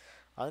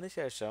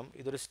 അതിനുശേഷം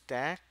ഇതൊരു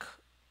സ്റ്റാക്ക്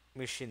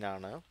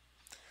മെഷീനാണ്.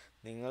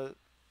 നിങ്ങൾ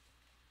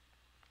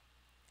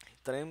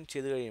ഇത്രയും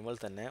ചെയ്ത് കഴിയുമ്പോൾ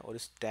തന്നെ ഒരു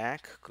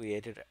സ്റ്റാക്ക്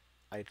ക്രിയേറ്റഡ്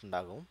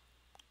ആയിട്ടുണ്ടാകും.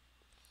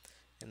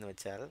 എന്ന്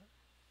വെച്ചാൽ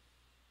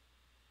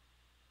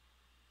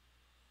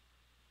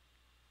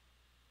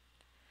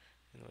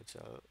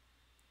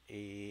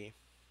ഈ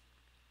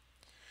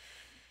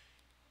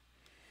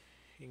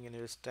ഇങ്ങനെ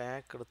ഒരു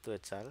സ്റ്റാക്ക് എടുത്ത്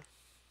വെച്ചാൽ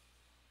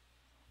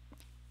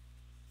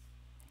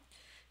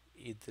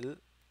ഇതിൽ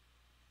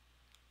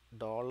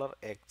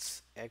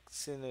 $x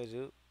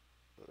നൊരു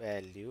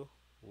വാല്യൂ,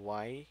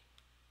 y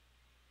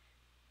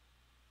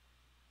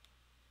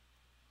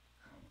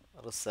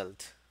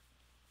റിസൾട്ട്.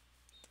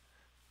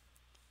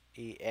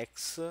 ഈ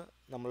എക്സ്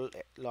നമ്മൾ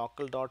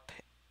ലോക്കൽ ഡോട്ട്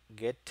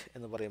ഗെറ്റ്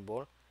എന്ന്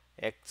പറയുമ്പോൾ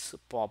എക്സ്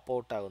പോപ്പ്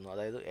ഔട്ട് ആകുന്നു,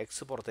 അതായത്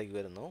എക്സ് പുറത്തേക്ക്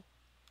വരുന്നു.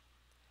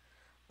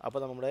 അപ്പോൾ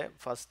നമ്മുടെ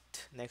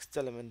നെക്സ്റ്റ്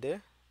എലമെൻറ്റ്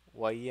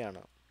y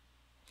ആണ്.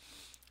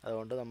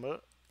 അതുകൊണ്ട് നമ്മൾ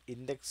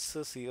ഇൻഡെക്സ്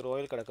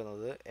 0ൽ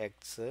കിടക്കുന്നത്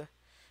എക്സ്,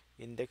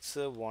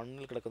 ഇൻഡെക്സ്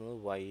 1ൽ കിടക്കുന്നത്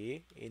y,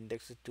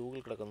 ഇൻഡെക്സ് 2ൽ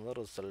കിടക്കുന്നത്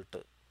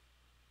റിസൾട്ട്.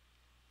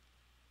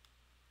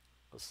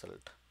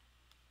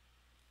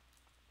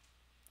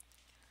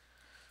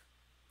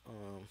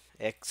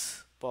 എക്സ്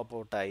പോപ്പ്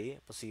ഔട്ടായി,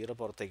 അപ്പോൾ 0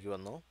 പുറത്തേക്ക്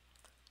വന്നു.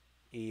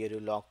 ഈ ഒരു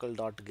ലോക്കൽ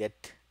ഡോട്ട്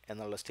ഗെറ്റ്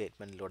എന്നുള്ള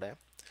സ്റ്റേറ്റ്മെൻറ്റിലൂടെ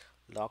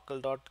ലോക്കൽ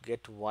ഡോട്ട്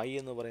ഗെറ്റ് y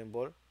എന്ന്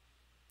പറയുമ്പോൾ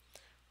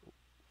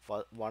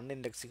 1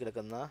 ഇൻഡെക്സിൽ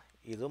കിടക്കുന്ന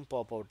ഇതും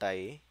പോപ്പ്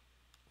ഔട്ടായി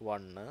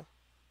 1,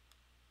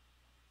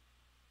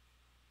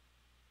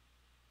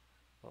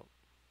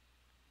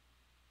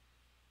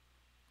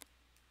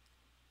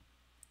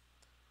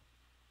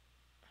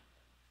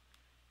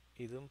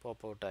 ഇതും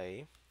പോപ്പ് ഔട്ടായി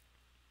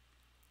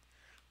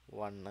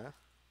 1.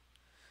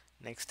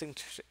 നെക്സ്റ്റ്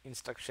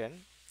ഇൻസ്ട്രക്ഷൻ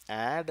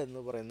ആഡ്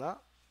എന്ന് പറയുന്ന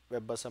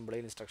വെബ്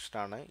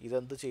ഇൻസ്ട്രക്ഷനാണ്.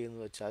 ഇതെന്ത്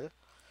ചെയ്യുന്നത് വെച്ചാൽ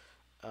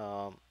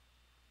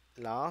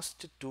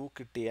ലാസ്റ്റ് 2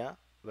 കിട്ടിയ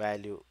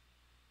വാല്യൂ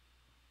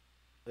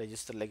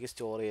രജിസ്റ്ററിലേക്ക്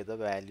സ്റ്റോർ ചെയ്ത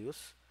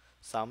വാല്യൂസ്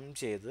സം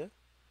ചെയ്ത്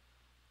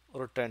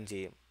റിട്ടേൺ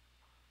ചെയ്യും.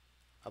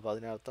 അപ്പോൾ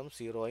അതിനർത്ഥം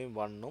 0ഉം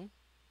 1ഉം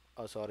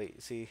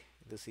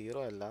ഇത്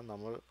 0 അല്ല,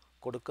 നമ്മൾ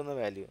കൊടുക്കുന്ന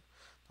വാല്യൂ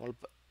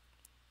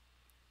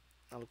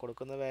നമ്മൾ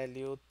കൊടുക്കുന്ന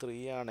വാല്യൂ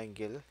 3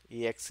 ആണെങ്കിൽ, ഈ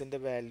എക്സിൻ്റെ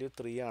വാല്യൂ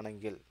 3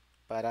 ആണെങ്കിൽ,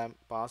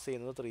 പാസ്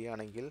ചെയ്യുന്നത് 3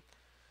 ആണെങ്കിൽ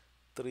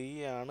 3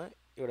 ആണ്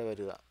ഇവിടെ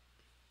വരിക.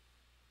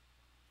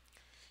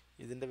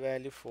 ഇതിൻ്റെ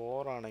വാല്യൂ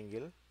 4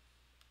 ആണെങ്കിൽ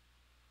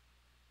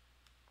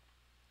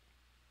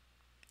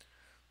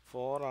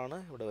 4 ആണ്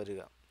ഇവിടെ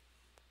വരിക.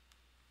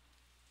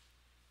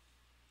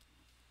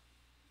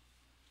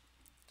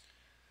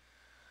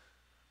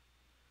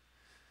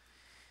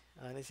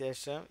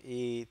 അതിനുശേഷം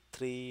ഈ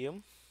 3ഉം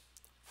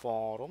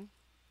 4ഉം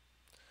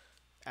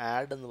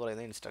ആഡ് എന്ന്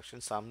പറയുന്ന ഇൻസ്ട്രക്ഷൻ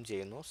സം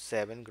ചെയ്യുന്നു,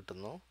 7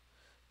 കിട്ടുന്നു.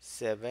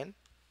 7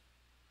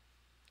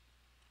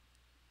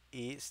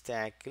 ഈ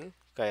സ്റ്റാക്കിൽ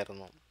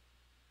കയറുന്നു.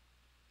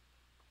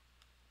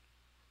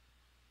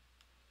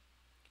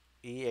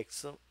 ഈ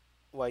എക്സും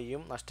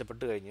വൈയും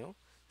നഷ്ടപ്പെട്ട് കഴിഞ്ഞു,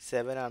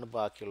 7 ആണ്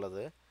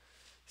ബാക്കിയുള്ളത്.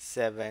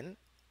 7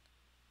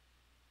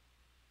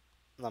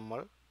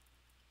 നമ്മൾ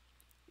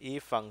ഈ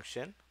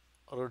ഫങ്ഷൻ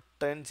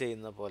റിട്ടേൺ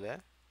ചെയ്യുന്ന പോലെ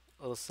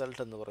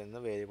റിസൾട്ട് എന്ന് പറയുന്ന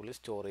വേരിയബിളിൽ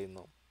സ്റ്റോർ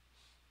ചെയ്യുന്നു.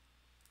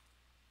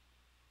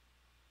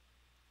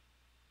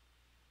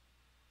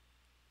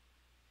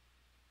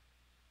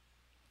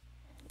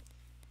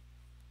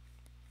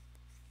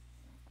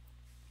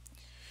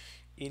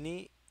 ഇനി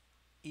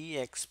ഈ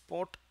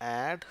എക്സ്പോർട്ട്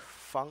ആഡ്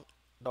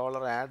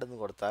 $add എന്ന്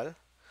കൊടുത്താൽ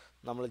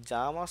നമ്മൾ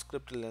ജാവാ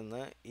സ്ക്രിപ്റ്റിൽ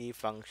നിന്ന് ഈ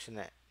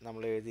ഫങ്ഷനെ,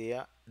 നമ്മൾ എഴുതിയ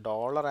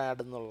 $add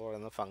എന്ന്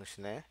പറയുന്ന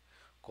ഫങ്ഷനെ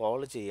കോൾ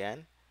ചെയ്യാൻ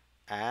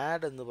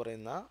ആഡ് എന്ന്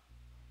പറയുന്ന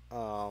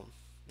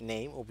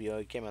നെയിം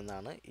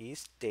ഉപയോഗിക്കാമെന്നാണ് ഈ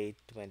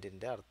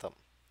സ്റ്റേറ്റ്മെൻറ്റിൻ്റെ അർത്ഥം.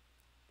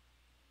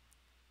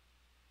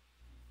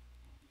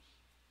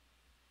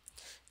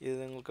 ഇത്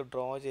നിങ്ങൾക്ക്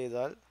ഡ്രോ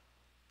ചെയ്താൽ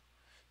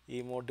ഈ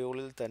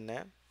മൊഡ്യൂളിൽ തന്നെ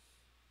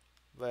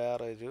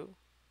വേറൊരു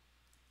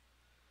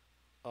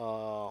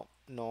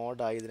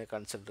നോഡായി ഇതിനെ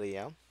കൺസിഡർ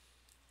ചെയ്യാം.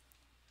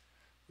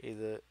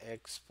 ഇത്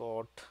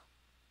എക്സ്പോർട്ടിന്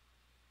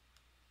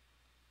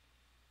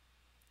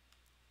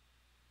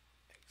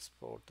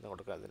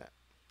കൊടുക്കാം ഇതിനെ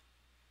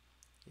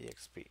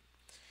exp.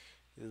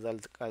 ഇത്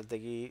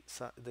കാലത്തേക്ക്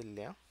ഇതില്ല,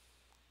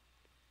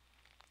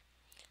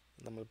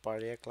 നമ്മൾ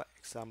പഴയ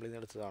എക്സാമ്പിളിൽ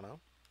നിന്ന് എടുത്തതാണ്.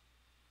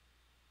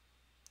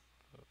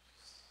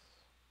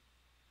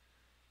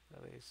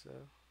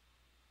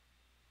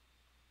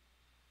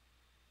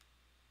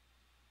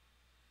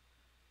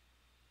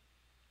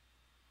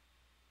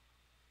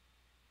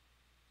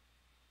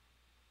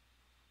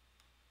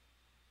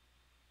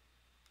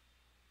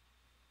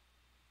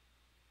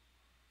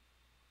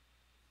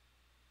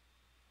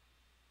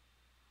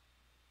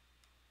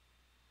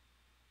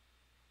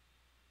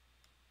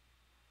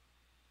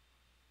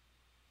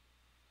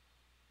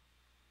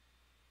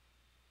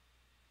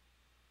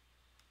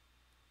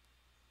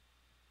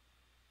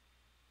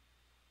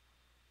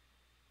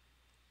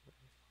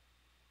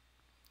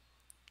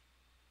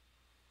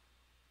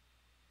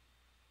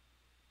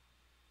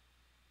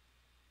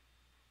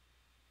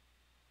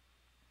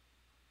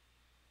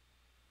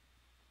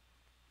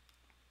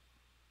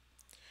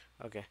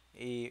 ഓക്കെ,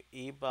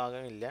 ഈ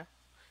ഭാഗമില്ല.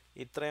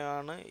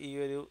 ഇത്രയാണ് ഈ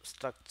ഒരു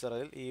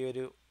സ്ട്രക്ചറിൽ, ഈ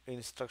ഒരു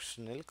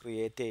ഇൻസ്ട്രക്ഷനിൽ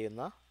ക്രിയേറ്റ്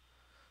ചെയ്യുന്ന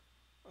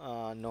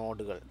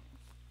നോഡുകൾ.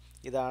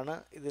 ഇതാണ്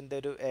ഇതിൻ്റെ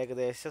ഒരു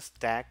ഏകദേശ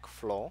സ്റ്റാക്ക്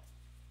ഫ്ലോ.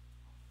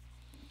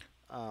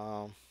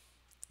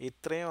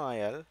 ഇത്രയും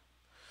ആയാൽ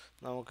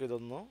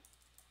നമുക്കിതൊന്ന്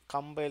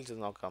കമ്പൈൽ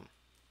ചെയ്ത് നോക്കാം.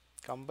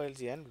 കമ്പൈൽ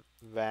ചെയ്യാൻ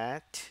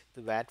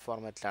ഇത് വാറ്റ്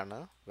ഫോർമാറ്റിലാണ്.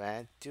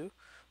 വാറ്റ്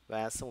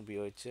വാസം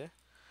ഉപയോഗിച്ച്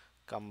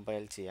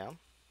കമ്പൈൽ ചെയ്യാം.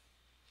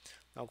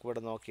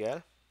 നമുക്കിവിടെ നോക്കിയാൽ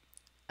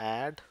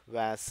ആഡ്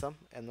വാസം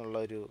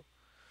എന്നുള്ളൊരു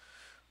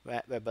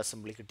വെബ്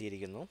അസംബ്ലി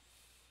കിട്ടിയിരിക്കുന്നു.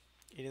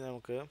 ഇനി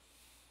നമുക്ക്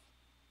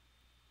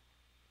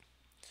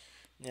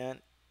ഞാൻ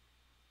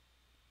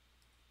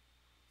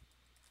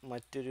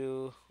മറ്റൊരു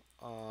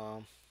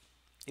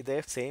ഇതേ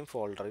സെയിം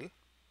ഫോൾഡറിൽ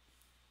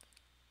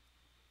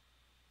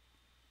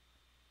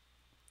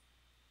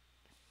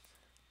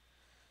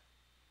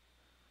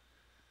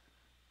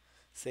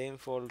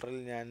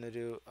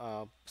ഞാനൊരു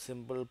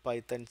സിമ്പിൾ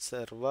പൈത്തൺ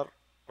സെർവർ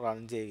റൺ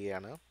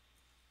ചെയ്യുകയാണ്.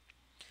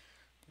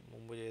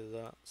 മുമ്പ് ചെയ്ത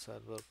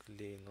സെർവർ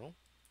ക്ലിക്ക് ചെയ്യുന്നു.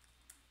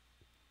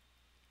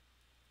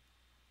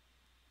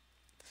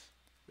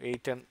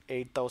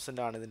 8000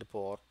 ആണ് ഇതിൻ്റെ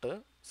port.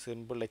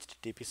 Simple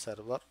HTTP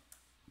server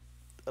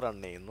run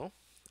ചെയ്യുന്നു.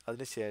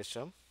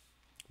 അതിനുശേഷം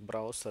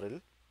ബ്രൗസറിൽ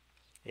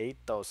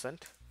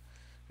 8000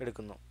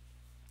 എടുക്കുന്നു.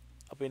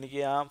 അപ്പോൾ എനിക്ക്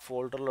ആ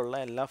ഫോൾഡറിലുള്ള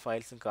എല്ലാ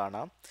ഫയൽസും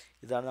കാണാം.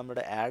 ഇതാണ്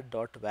നമ്മുടെ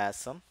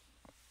add.wasm.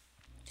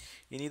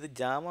 ഇനി ഇത്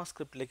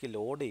ജാവാസ്ക്രിപ്റ്റിലേക്ക്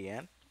ലോഡ്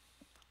ചെയ്യാൻ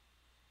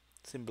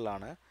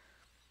സിമ്പിളാണ്.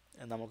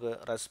 നമുക്ക്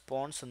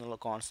റെസ്പോൺസ് എന്നുള്ള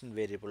കോൺസ്റ്റൻറ്റ്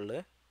വേരിയബിളിൽ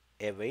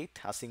await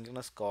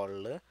അസിൻക്രണസ്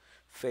കോളിൽ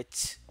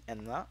ഫെച്ച്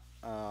എന്ന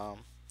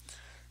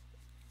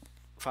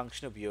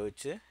ഫംഗ്ഷൻ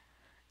ഉപയോഗിച്ച്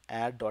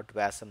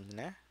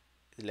add.wasmനെ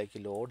ഇതിലേക്ക്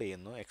ലോഡ്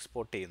ചെയ്യുന്നു,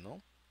 എക്സ്പോർട്ട് ചെയ്യുന്നു.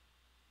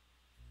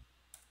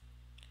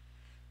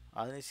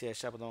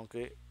 അതിനുശേഷം അപ്പോൾ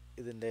നമുക്ക്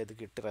ഇതിൻ്റെ ഇത്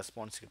കിട്ടി,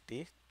 റെസ്പോൺസ് കിട്ടി,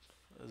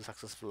 ഇത്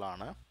സക്സസ്ഫുൾ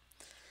ആണ്.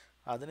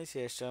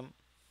 അതിനുശേഷം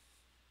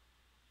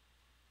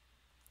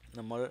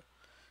നമ്മൾ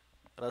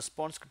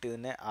റെസ്പോൺസ്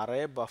കിട്ടിയതിനെ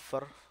അറേ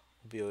ബഫർ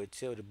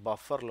ഉപയോഗിച്ച് ഒരു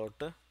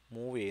ബഫറിലോട്ട്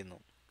മൂവ് ചെയ്യുന്നു.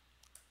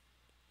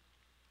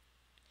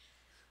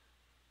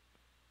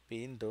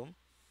 വീണ്ടും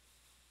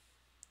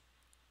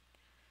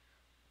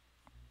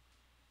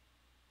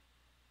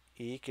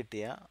ഈ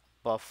കിട്ടിയ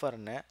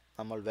ബഫറിനെ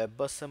നമ്മൾ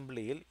വെബ്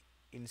അസംബ്ലിയിൽ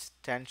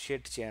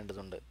ഇൻസ്റ്റാൻഷിയേറ്റ്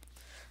ചെയ്യേണ്ടതുണ്ട്.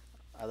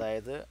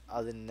 അതായത്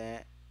അതിനെ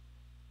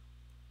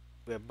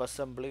വെബ്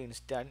അസംബ്ലി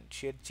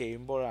ഇൻസ്റ്റാൻഷിയേറ്റ്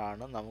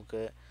ചെയ്യുമ്പോഴാണ്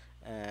നമുക്ക്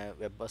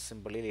വെബ്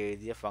അസംബ്ലിയിൽ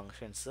എഴുതിയ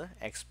ഫങ്ഷൻസ്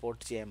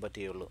എക്സ്പോർട്ട് ചെയ്യാൻ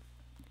പറ്റുകയുള്ളൂ.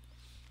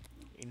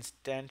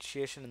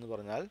 ഇൻസ്റ്റാൻഷിയേഷൻ എന്ന്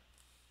പറഞ്ഞാൽ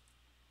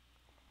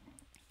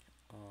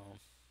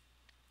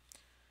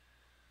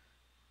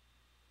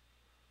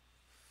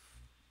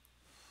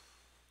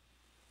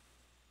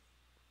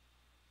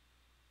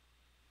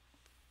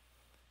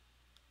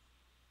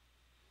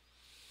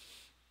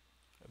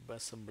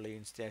Webassembly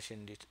installation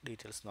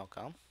details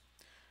നോക്കാം.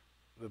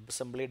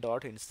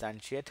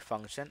 Webassembly.instantiate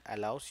function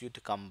allows you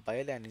to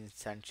compile and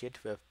instantiate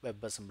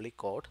WebAssembly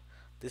code.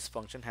 This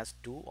function has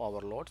two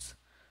overloads.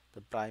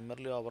 The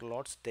primary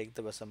overloads take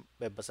the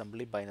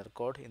WebAssembly binary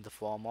code in the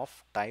form of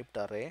typed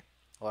array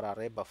or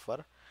array buffer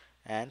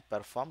and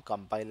perform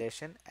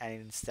compilation and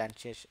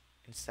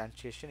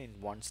instantiation in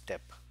one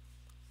step.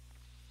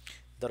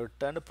 The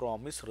returned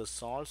promise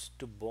resolves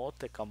to both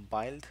a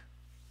compiled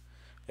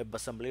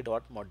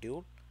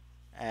webassembly.module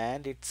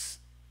and its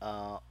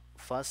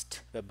first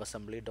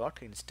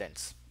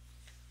webassembly.instance.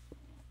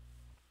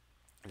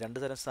 രണ്ട്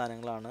തരം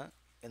സാധനങ്ങളാണ്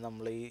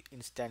നമ്മൾ ഈ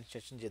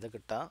ഇൻസ്റ്റാൻഷിയേഷൻ ചെയ്ത്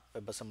കിട്ടുക.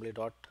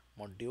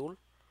 webassembly.module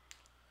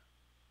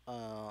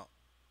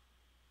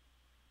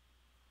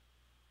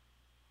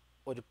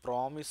ഒരു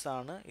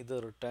പ്രോമിസാണ് ഇത്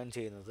return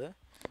ചെയ്യുന്നത്.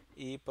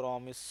 ഈ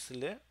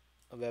പ്രോമിസിൽ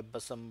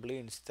വെബ്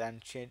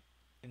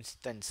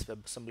ഇൻസ്റ്റൻസ്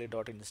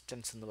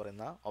webassembly.instance എന്ന്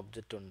പറയുന്ന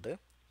ഒബ്ജക്റ്റ് ഉണ്ട്.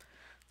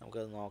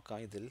 നമുക്കത് നോക്കാം.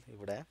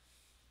 ഇവിടെ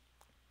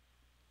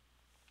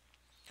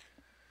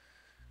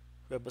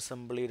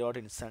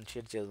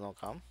webassembly.instantiate ചെയ്ത്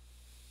നോക്കാം.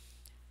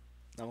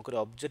 നമുക്കൊരു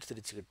ഒബ്ജക്റ്റ്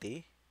തിരിച്ച് കിട്ടി.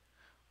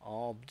 ആ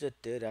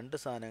ഒബ്ജക്റ്റ് രണ്ട്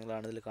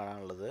സാധനങ്ങളാണ് ഇതിൽ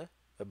കാണാനുള്ളത്.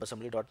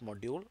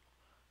 webassembly.module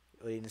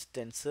ഒരു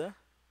ഇൻസ്റ്റൻസ്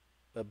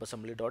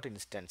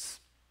webassembly.instance.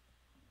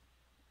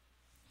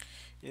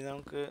 ഇനി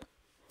നമുക്ക്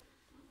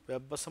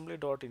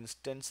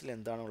webassembly.instanceൽ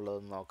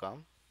എന്താണുള്ളതെന്ന് നോക്കാം.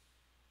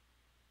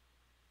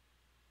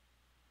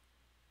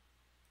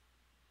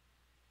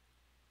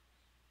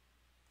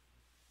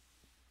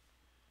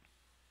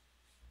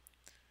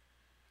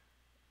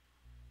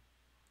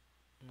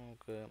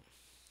 നമുക്ക്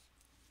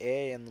എ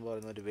എന്ന്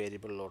പറയുന്ന ഒരു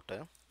വേരിയബിളിലോട്ട്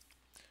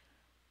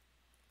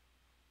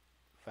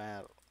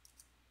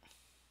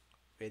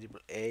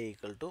variable A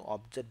equal to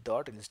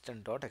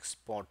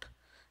object.instant.export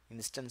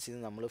ഇൻസ്റ്റൻസിൽ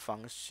നിന്ന് നമ്മൾ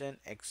ഫങ്ഷൻ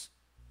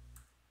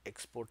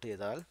എക്സ്പോർട്ട്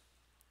ചെയ്താൽ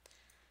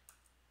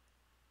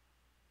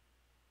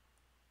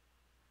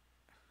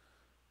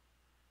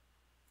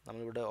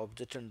നമ്മളിവിടെ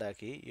ഒബ്ജക്റ്റ്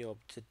ഉണ്ടാക്കി. ഈ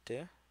ഒബ്ജക്റ്റ്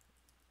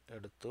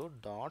എടുത്തു,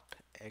 ഡോട്ട്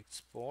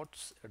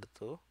എക്സ്പോർട്ട്സ്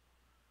എടുത്തു,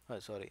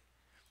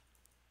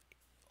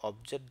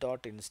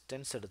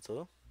 object.instance എടുത്തു,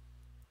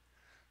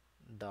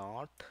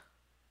 ഡോട്ട്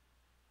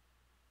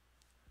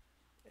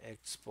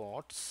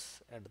എക്സ്പോർട്ട്സ്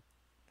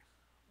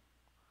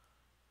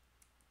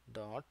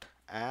ഡോട്ട്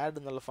ആഡ്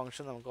എന്നുള്ള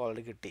ഫംഗ്ഷൻ നമുക്ക്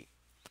ഓൾറെഡി കിട്ടി.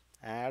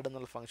 ആഡ്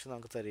എന്നുള്ള ഫംഗ്ഷൻ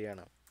നമുക്ക്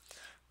തരികയാണ്.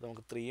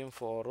 നമുക്ക് 3ഉം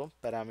 4ഉം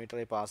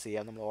പാരാമീറ്ററായി പാസ്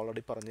ചെയ്യാം. നമ്മൾ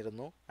ഓൾറെഡി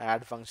പറഞ്ഞിരുന്നു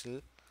ആഡ്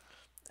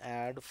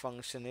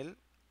ഫംഗ്ഷനിൽ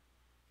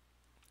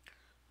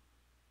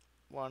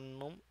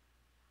 1ഉം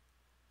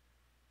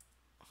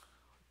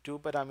 2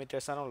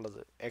 പാരാമീറ്റേഴ്സാണ്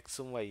ഉള്ളത്,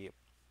 എക്സും വൈയും.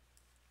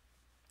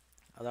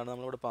 അതാണ്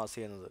നമ്മളിവിടെ പാസ്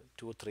ചെയ്യുന്നത്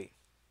 2 3.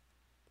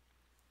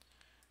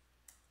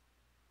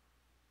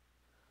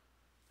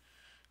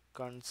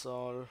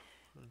 കൺസോൾ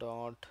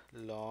ഡോട്ട്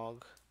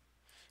ലോഗ്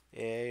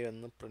എ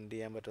എന്ന് പ്രിൻ്റ്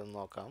ചെയ്യാൻ പറ്റുമെന്ന്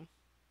നോക്കാം.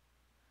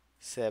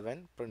 7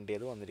 പ്രിൻ്റ്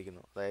ചെയ്ത്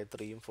വന്നിരിക്കുന്നു. അതായത്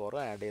 3ഉം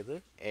 4ഉം ആഡ് ചെയ്ത്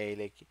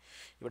എയിലേക്ക്.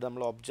 ഇവിടെ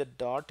നമ്മൾ object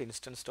dot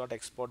instance dot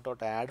export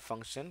dot add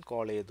function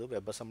call ചെയ്തു.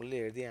 വെബസംബ്ലിയിൽ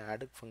എഴുതി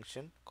ആഡ്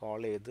ഫംഗ്ഷൻ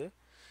കോൾ ചെയ്ത്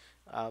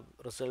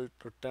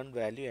റിട്ടേൺ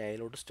വാല്യൂ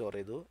എയിലോട്ട് സ്റ്റോർ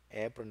ചെയ്തു.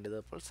 എ പ്രിൻ്റ്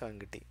ചെയ്തപ്പോൾ 7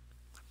 കിട്ടി.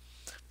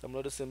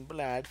 നമ്മളൊരു സിമ്പിൾ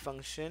ആഡ്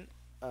ഫംഗ്ഷൻ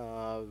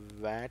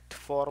വാറ്റ്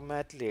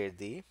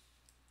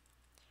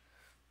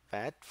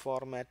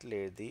ഫോർമാറ്റിൽ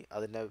എഴുതി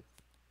അതിനെ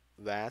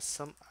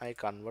വാസം ആയി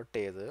കൺവേർട്ട്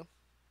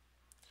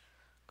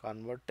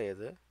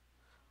ചെയ്ത്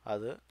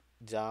അത്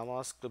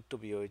ജാവാസ്ക്രിപ്റ്റ്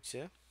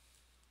ഉപയോഗിച്ച്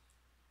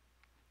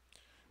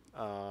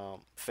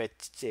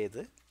ഫെച്ച്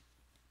ചെയ്ത്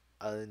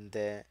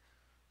അതിൻ്റെ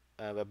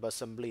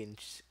വെബസംബ്ലി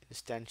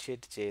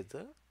ഇൻസ്റ്റാൻഷിയേറ്റ് ചെയ്ത്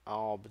ആ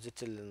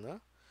ഒബ്ജക്റ്റിൽ നിന്ന്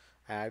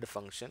ആഡ്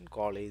ഫംഗ്ഷൻ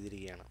കോൾ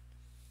ചെയ്തിരിക്കുകയാണ്.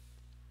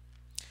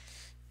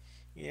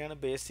 ഇങ്ങനെയാണ്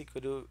ബേസിക്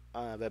ഒരു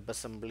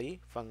വെബസംബ്ലി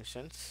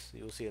ഫങ്ഷൻസ്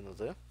യൂസ്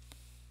ചെയ്യുന്നത്.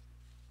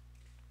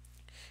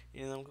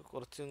 ഇനി നമുക്ക്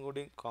കുറച്ചും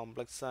കൂടി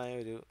കോംപ്ലക്സ് ആയ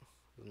ഒരു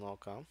ഇത്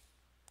നോക്കാം.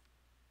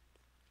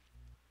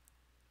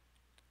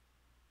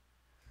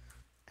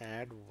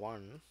 ആഡ്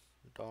 1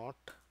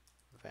 ഡോട്ട്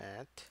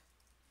വാറ്റ്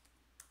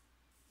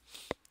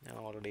ഞാൻ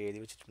ഓൾറെഡി എഴുതി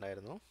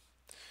വെച്ചിട്ടുണ്ടായിരുന്നു.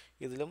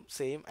 ഇതിലും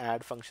സെയിം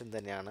ആഡ് ഫംഗ്ഷൻ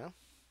തന്നെയാണ്.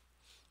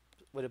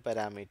 ഒരു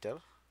parameter,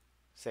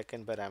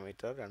 second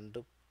parameter,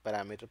 2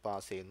 parameter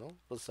pass ചെയ്യുന്നു,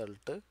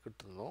 റിസൾട്ട്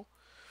കിട്ടുന്നു.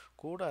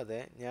 കൂടാതെ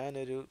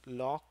ഞാനൊരു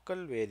ലോക്കൽ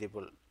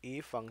വേരിയബിൾ, ഈ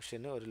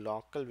ഫംഗ്ഷന് ഒരു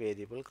ലോക്കൽ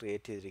വേരിയബിൾ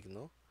ക്രിയേറ്റ്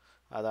ചെയ്തിരിക്കുന്നു.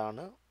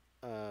 അതാണ്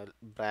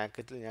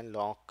ബ്രാക്കറ്റിൽ ഞാൻ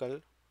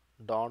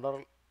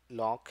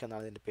 $ലോക്ക്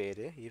എന്നാണ് ഇതിൻ്റെ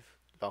പേര്. ഈ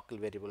ലോക്കൽ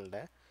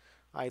വേരിയബിളിൻ്റെ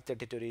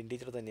 1032 ഒരു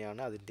ഇൻറ്റീജർ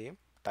തന്നെയാണ് അതിൻ്റെയും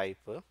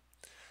ടൈപ്പ്.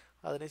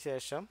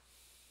 അതിനുശേഷം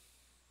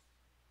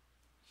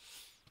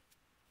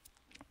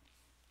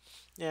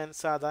ഞാൻ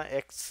സാധാ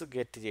എക്സ്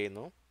ഗെറ്റ്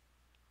ചെയ്യുന്നു.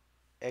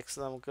 എക്സ്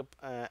നമുക്ക്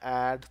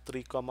ആഡ്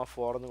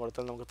 3,4 എന്ന്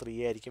കൊടുത്താൽ നമുക്ക് 3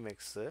 ആയിരിക്കും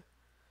എക്സ്.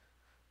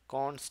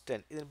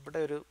 കോൺസ്റ്റൻറ്റ്, ഇതിവിടെ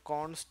ഒരു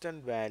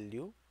constant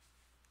value,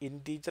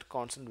 integer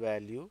constant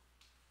value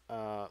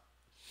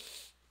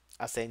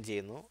assign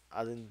ചെയ്യുന്നു.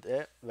 അതിൻ്റെ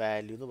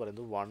വാല്യൂ എന്ന്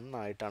പറയുന്നത് 1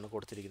 ആയിട്ടാണ്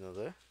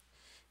കൊടുത്തിരിക്കുന്നത്.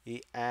 ഈ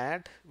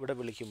ആഡ് ഇവിടെ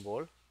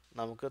വിളിക്കുമ്പോൾ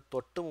നമുക്ക്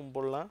തൊട്ട്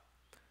മുമ്പുള്ള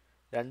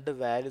 2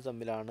 വാല്യൂ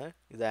തമ്മിലാണ്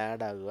ഇത്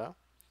ആഡ് ആകുക.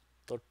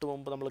 തൊട്ട്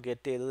മുമ്പ് നമ്മൾ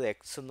ഗെറ്റ് ചെയ്തത്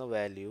എക്സ് എന്ന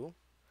വാല്യൂ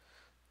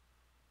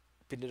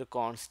പിന്നെ ഒരു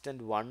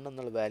കോൺസ്റ്റൻറ്റ് 1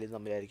 എന്നുള്ള വാല്യൂ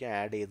തമ്മിലായിരിക്കും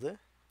ആഡ് ചെയ്ത്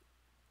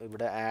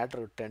ഇവിടെ ആഡ്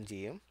റിട്ടേൺ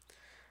ചെയ്യും.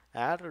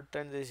 ആഡ്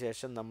റിട്ടേൺ ചെയ്ത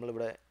ശേഷം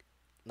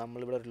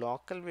നമ്മളിവിടെ ഒരു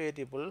ലോക്കൽ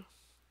വേരിയബിൾ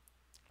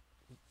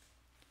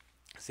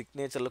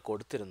സിഗ്നേച്ചറിൽ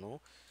കൊടുത്തിരുന്നു.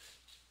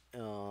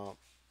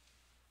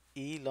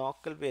 ഈ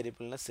ലോക്കൽ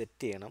വേരിയബിളിനെ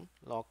സെറ്റ് ചെയ്യണം.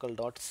 ലോക്കൽ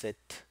ഡോട്ട്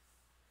സെറ്റ്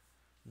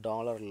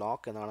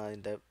 $ലോക്ക് എന്നാണ്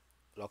അതിൻ്റെ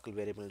ലോക്കൽ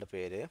വേരിയബിളിൻ്റെ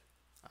പേര്.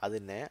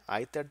 അതിനെ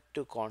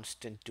I32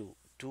 കോൺസ്റ്റൻറ്റ്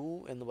 2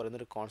 എന്ന്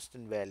പറയുന്നൊരു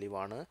കോൺസ്റ്റൻറ്റ് വാല്യൂ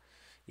ആണ്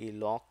ഈ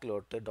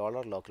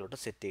ലോക്കിലോട്ട്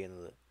സെറ്റ്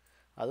ചെയ്യുന്നത്.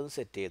 അതും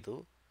സെറ്റ് ചെയ്തു.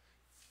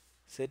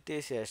 സെറ്റ്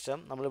ചെയ്ത ശേഷം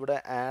നമ്മളിവിടെ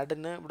ആഡ്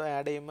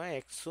ചെയ്യുമ്പോൾ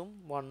എക്സും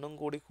 1ഉം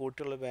കൂടി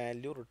കൂട്ടിയുള്ള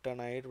വാല്യൂ റിട്ടേൺ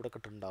ആയിട്ട് ഇവിടെ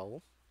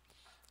കിട്ടുന്നുണ്ടാവും.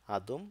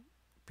 അതും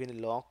പിന്നെ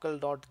ലോക്കൽ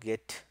ഡോട്ട്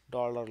ഗെറ്റ്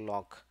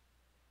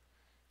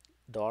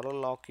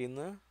 $ലോക്കിൽ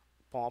നിന്ന്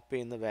പോപ്പ്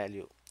ചെയ്യുന്ന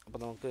വാല്യൂ. അപ്പോൾ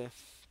നമുക്ക്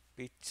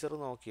പിക്ചർ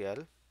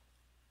നോക്കിയാൽ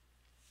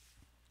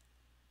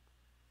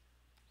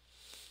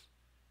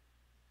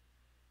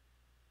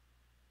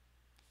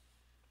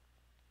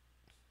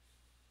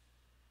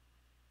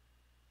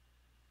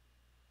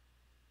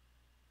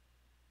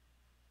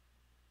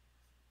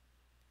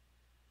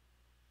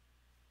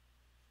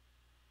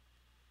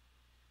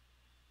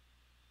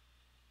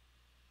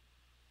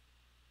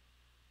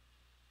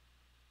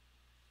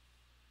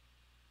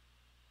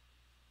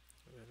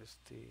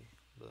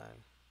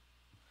ബ്ലാങ്ക്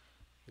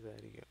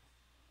ഇതായിരിക്കും.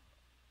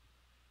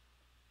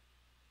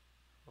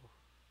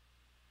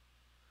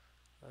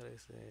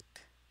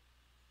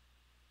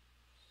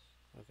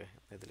 ഓക്കെ,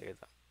 ഇതിൽ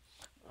എഴുതാം.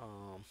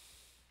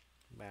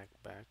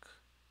 ബാക്ക്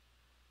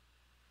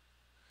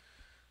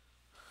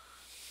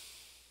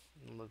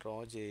നമ്മൾ ഡ്രോ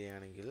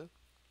ചെയ്യുകയാണെങ്കിൽ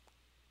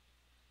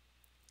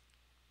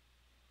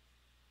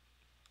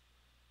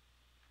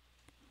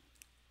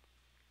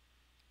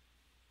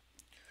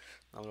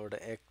നമ്മളിവിടെ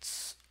എക്സ്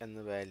എന്ന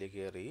വാല്യൂ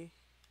കയറി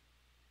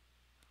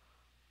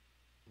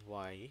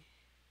വൈ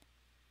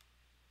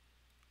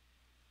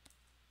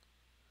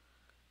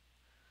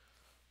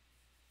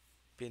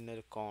പിന്നെ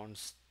ഒരു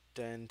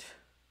കോൺസ്റ്റൻറ്റ്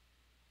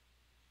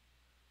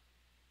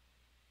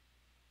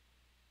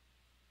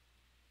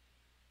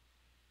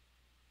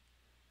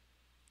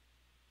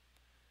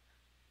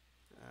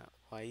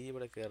വൈ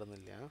ഇവിടെ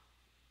കയറുന്നില്ല,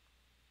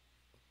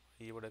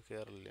 ഇവിടെ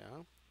കയറില്ല,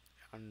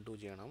 അൺഡു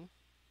ചെയ്യണം.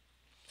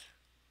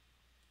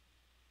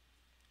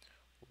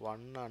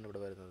 1 ആണ് ഇവിടെ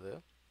വരുന്നത്.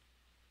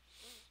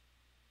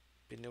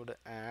 പിന്നെ ഇവിടെ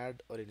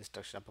ആഡ് ഒരു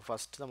ഇൻസ്ട്രക്ഷൻ. അപ്പോൾ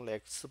ഫസ്റ്റ് നമ്മൾ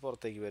എക്സ്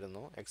പുറത്തേക്ക്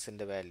വരുന്നു,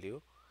 എക്സിൻ്റെ വാല്യൂ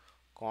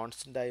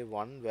കോൺസ്റ്റൻ്റായി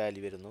 1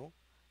 വാല്യൂ വരുന്നു.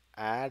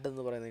 ആഡ്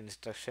എന്ന് പറയുന്ന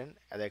ഇൻസ്ട്രക്ഷൻ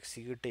അത്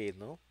എക്സിക്യൂട്ട്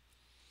ചെയ്യുന്നു.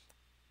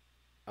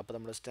 അപ്പോൾ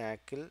നമ്മുടെ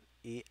സ്റ്റാക്കിൽ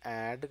ഈ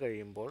ആഡ്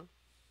കഴിയുമ്പോൾ,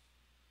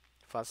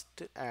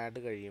 ഫസ്റ്റ് ആഡ്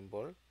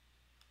കഴിയുമ്പോൾ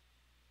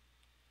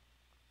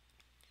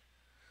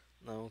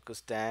നമുക്ക്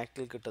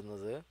സ്റ്റാക്കിൽ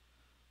കിട്ടുന്നത്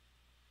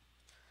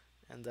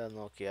എന്താണെന്ന്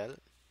നോക്കിയാൽ,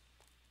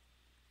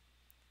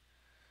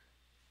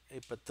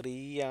 ഇപ്പം 3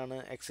 ആണ്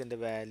എക്സിൻ്റെ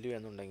വാല്യൂ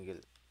എന്നുണ്ടെങ്കിൽ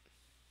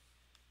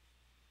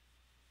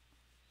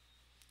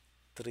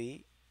 3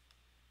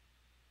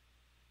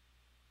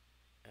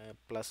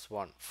 പ്ലസ്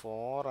 1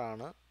 4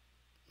 ആണ്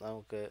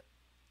നമുക്ക്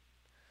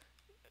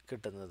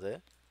കിട്ടുന്നത്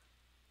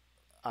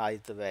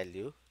ആദ്യത്തെ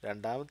വാല്യൂ.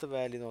 രണ്ടാമത്തെ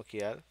വാല്യൂ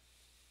നോക്കിയാൽ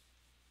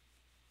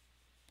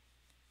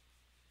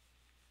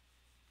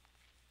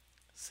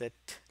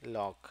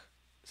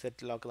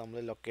സെറ്റ് ലോക്ക് നമ്മൾ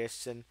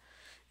ലൊക്കേഷൻ,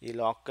 ഈ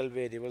ലോക്കൽ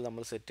വേരിയബിൾ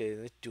നമ്മൾ സെറ്റ്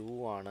ചെയ്യുന്നത് 2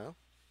 ആണ്.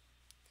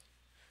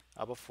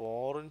 അപ്പോൾ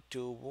 4ഉം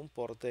 2ഉം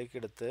പുറത്തേക്ക്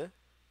എടുത്ത്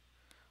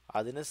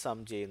അതിന് സം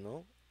ചെയ്യുന്നു.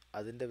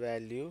 അതിൻ്റെ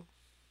വാല്യൂ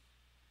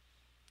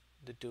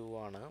ഇത് 2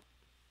 ആണ്,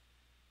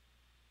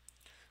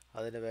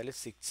 അതിൻ്റെ വാല്യൂ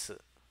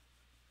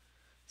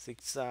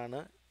 6 ആണ്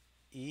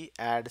ഈ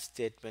ആഡ്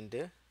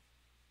സ്റ്റേറ്റ്മെൻറ്റ്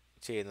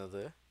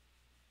ചെയ്യുന്നത്.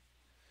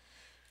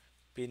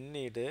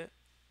 പിന്നീട്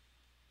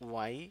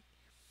y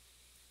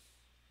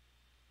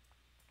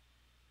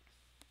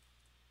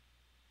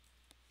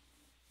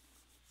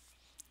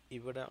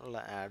ഇവിടെ ഉള്ള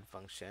ആഡ്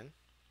ഫങ്ഷൻ,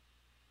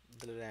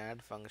 ഇതിലൊരു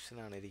ആഡ്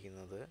ഫങ്ഷനാണ്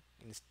ഇരിക്കുന്നത്,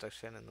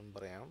 ഇൻസ്ട്രക്ഷൻ എന്നും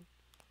പറയാം.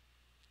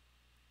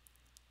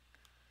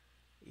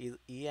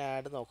 ഈ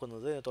ആഡ്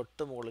നോക്കുന്നത്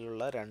തൊട്ട്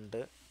മുകളിലുള്ള രണ്ട്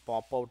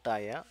പോപ്പ്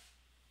ഔട്ടായ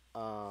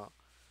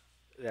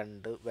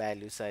രണ്ട്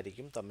വാല്യൂസ്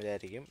ആയിരിക്കും,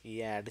 തമ്മിലായിരിക്കും ഈ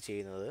ആഡ്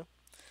ചെയ്യുന്നത്.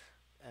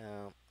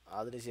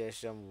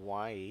 അതിനുശേഷം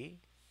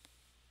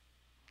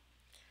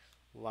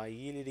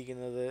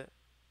വൈയിലിരിക്കുന്നത്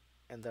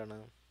എന്താണ്,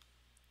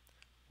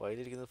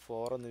 വൈയിലിരിക്കുന്നത്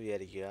 4 എന്ന്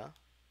വിചാരിക്കുക.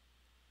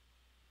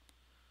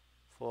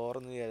 4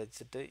 എന്ന്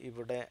വിചാരിച്ചിട്ട്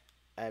ഇവിടെ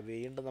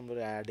വീണ്ടും നമ്മൾ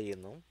ആഡ്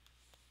ചെയ്യുന്നു.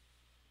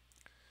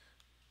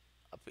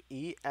 അപ്പോൾ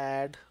ഈ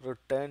ആഡ്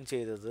റിട്ടേൺ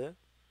ചെയ്തത്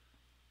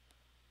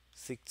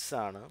 6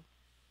 ആണ്.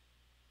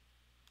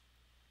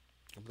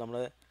 അപ്പോൾ നമ്മൾ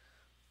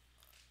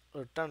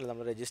റിട്ടേണിൽ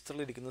നമ്മൾ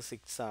രജിസ്റ്ററിൽ ഇരിക്കുന്നത്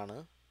 6 ആണ്.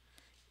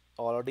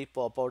 ഓൾറെഡി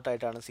പോപ്പ് ഔട്ട്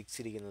ആയിട്ടാണ് 6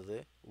 ഇരിക്കുന്നത്.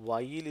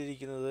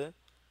 വൈയിലിരിക്കുന്നത്,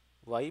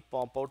 വൈ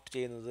പോപ്പ് ഔട്ട്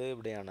ചെയ്യുന്നത്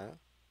ഇവിടെയാണ്.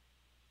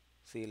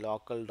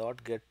 Local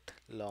dot get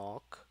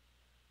lock.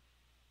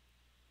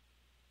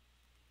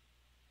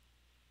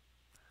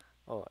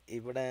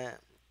 ഇവിടെ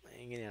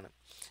ഇങ്ങനെയാണ്.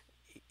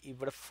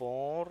 ഇവിടെ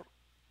 4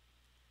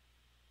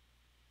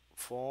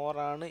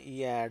 ആണ് ഈ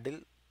ആഡിൽ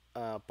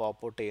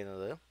പോപ്പ് ഔട്ട്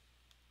ചെയ്യുന്നത്.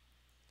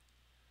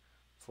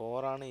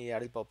 4 ആണ് ഈ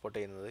ആഡിൽ പോപ്പ് ഔട്ട്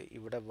ചെയ്യുന്നത്.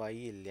 ഇവിടെ വൈ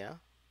ഇല്ല.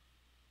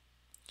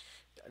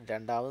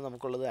 രണ്ടാമത്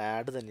നമുക്കുള്ളത്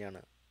ആഡ്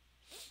തന്നെയാണ്.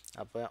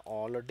 അപ്പോൾ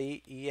ഓൾറെഡി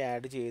ഈ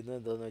ആഡ് ചെയ്യുന്നത്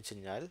എന്താണെന്ന് വെച്ച്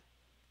കഴിഞ്ഞാൽ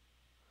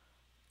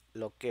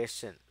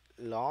ലൊക്കേഷൻ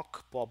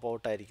ലോക്ക് പോപ്പ്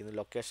ഔട്ട് ആയിരിക്കുന്നു.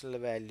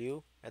 ലൊക്കേഷനിലെ വാല്യൂ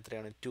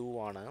എത്രയാണ്, 2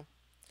 ആണ്.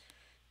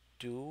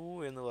 2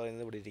 എന്ന്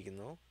പറയുന്നത് ഇവിടെ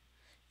ഇരിക്കുന്നു.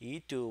 ഈ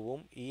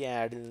 2ഉം ഈ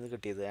ആഡിൽ നിന്ന്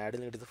കിട്ടിയത്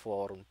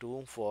 4ഉം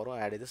 2ഉം 4ഉം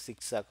ആഡ് ചെയ്ത്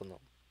 6 ആക്കുന്നു.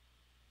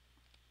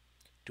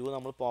 2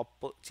 നമ്മൾ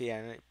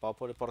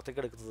പോപ്പ്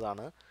പുറത്തേക്ക്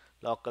എടുക്കുന്നതാണ്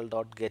ലോക്കൽ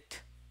ഡോട്ട് ഗെറ്റ്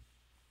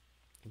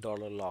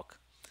 $ലോക്ക്.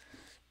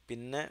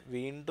 പിന്നെ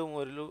വീണ്ടും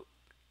ഒരു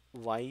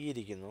വൈ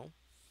ഇരിക്കുന്നു.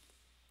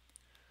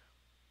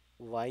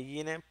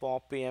 വൈനെ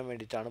പോപ്പ് ചെയ്യാൻ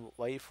വേണ്ടിയിട്ടാണ്,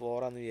 വൈ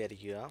 4 ആണെന്ന്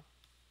വിചാരിക്കുക.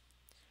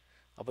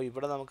 അപ്പോൾ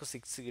ഇവിടെ നമുക്ക്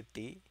 6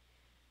 കിട്ടി.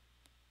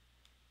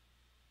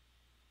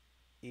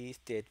 ഈ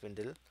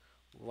സ്റ്റേറ്റ്മെൻറ്റിൽ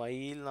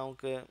വൈയിൽ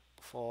നമുക്ക്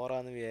 4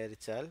 ആണെന്ന്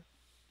വിചാരിച്ചാൽ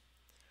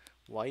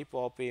വൈ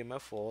പോപ്പ്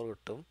ചെയ്യുമ്പോൾ 4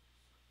 കിട്ടും.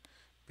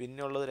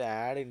 പിന്നെ ഉള്ളതൊരു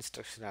ആഡ്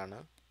ഇൻസ്ട്രക്ഷനാണ്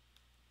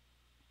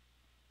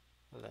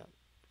അല്ല.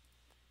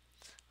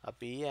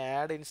 അപ്പോൾ ഈ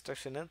ആഡ്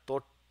ഇൻസ്ട്രക്ഷന്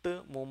തൊട്ട്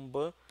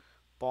മുമ്പ്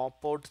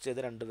പോപ്പ് ഔട്ട് ചെയ്ത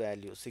രണ്ട്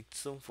വാല്യൂ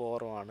 6ഉം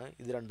 4ഉം ആണ്.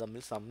 ഇത് രണ്ടും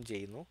തമ്മിൽ സം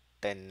ചെയ്യുന്നു.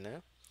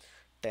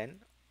 10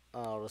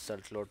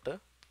 റിസൾട്ടിലോട്ട്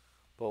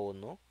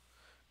പോകുന്നു.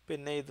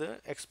 പിന്നെ ഇത്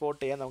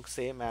എക്സ്പോർട്ട് ചെയ്യാൻ നമുക്ക്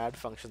സെയിം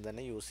ആഡ് ഫംഗ്ഷൻ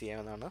തന്നെ യൂസ്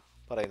ചെയ്യാമെന്നാണ്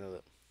പറയുന്നത്.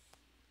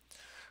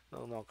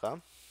 നമുക്ക് നോക്കാം.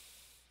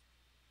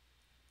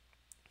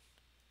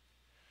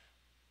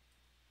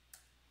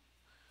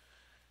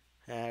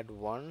 ആഡ്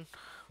 1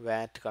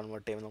 വാറ്റ്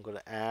കൺവേർട്ട് ചെയ്യുമ്പോൾ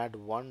നമുക്ക് ആഡ്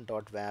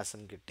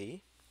 1.wasm കിട്ടി.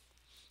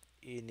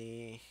 ഇനി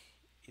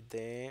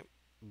ഇതേ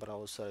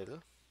ബ്രൗസറിൽ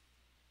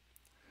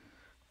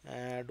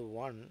ആഡ്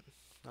 1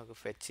 നമുക്ക്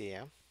ഫെച്ച്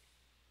ചെയ്യാം.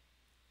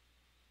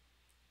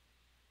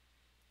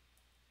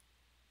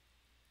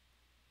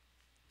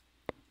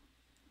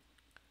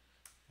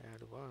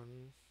 Add 1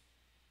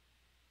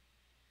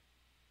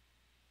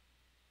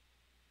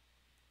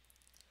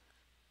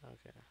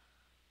 okay.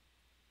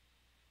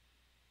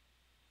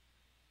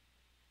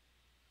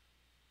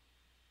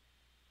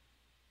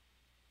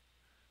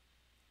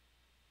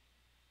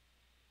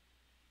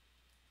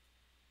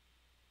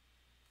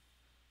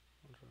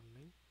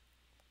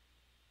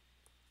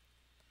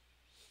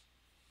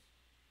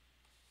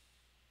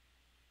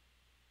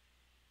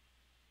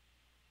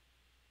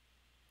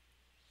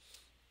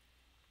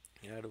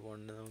 ആഡ്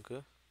വണ്ണിന് നമുക്ക്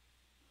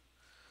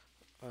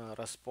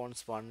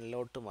റെസ്പോൺസ്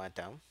വണ്ണിലോട്ട്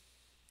മാറ്റാം.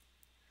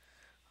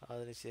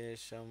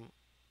 അതിനുശേഷം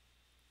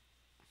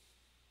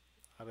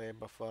array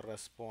buffer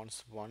response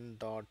 1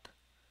 dot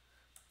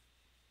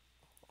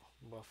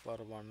buffer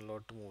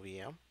 1ലോട്ട് move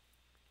ചെയ്യാം.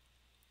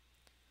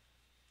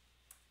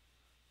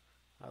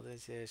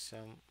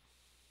 അതിനുശേഷം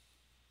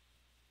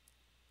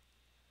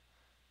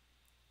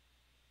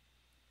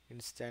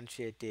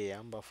ഇൻസ്റ്റാൻഷിയേറ്റ്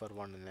ചെയ്യാം ബഫർ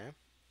 1നെ.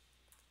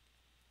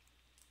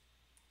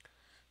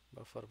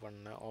 ബഫർ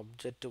 1നെ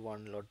ഒബ്ജക്റ്റ്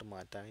 1ലോട്ട്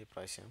മാറ്റാം. ഈ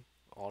പ്രാവശ്യം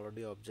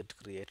ഓൾറെഡി ഒബ്ജക്റ്റ്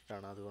ക്രിയേറ്റഡ്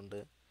ആണ്, അതുകൊണ്ട്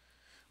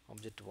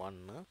ഒബ്ജക്റ്റ്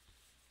 1.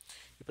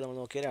 ഇപ്പോൾ നമ്മൾ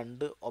നോക്കിയാൽ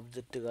രണ്ട്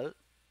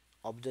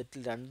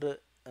ഒബ്ജക്റ്റിൽ രണ്ട്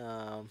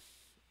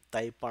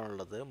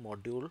ടൈപ്പാണുള്ളത്.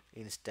 Module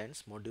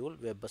instance, module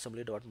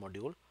വെബസംബ്ലി dot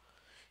module.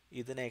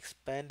 ഇതിനെ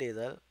എക്സ്പാൻഡ്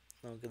ചെയ്താൽ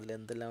നമുക്കിതിൽ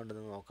എന്തെല്ലാം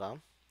ഉണ്ടെന്ന് നോക്കാം.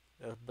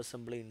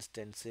 വെബസംബ്ലി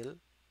ഇൻസ്റ്റൻസിൽ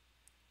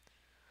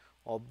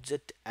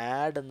ഒബ്ജക്റ്റ്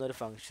ആഡ് എന്നൊരു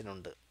ഫംഗ്ഷൻ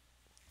ഉണ്ട്.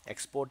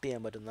 എക്സ്പോർട്ട്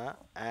ചെയ്യാൻ പറ്റുന്ന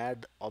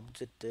ആഡ്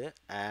ഒബ്ജക്റ്റ്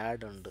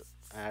ആഡ് ഉണ്ട്,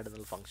 ആഡ്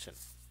എന്നുള്ള ഫംഗ്ഷൻ.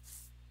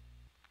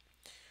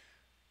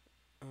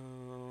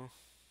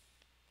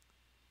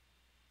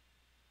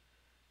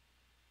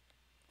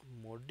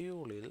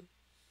 മൊഡ്യൂളിൽ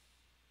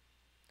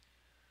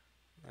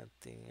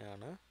നത്തിങ്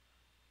ആണ്,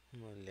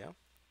 ഒന്നുമില്ല.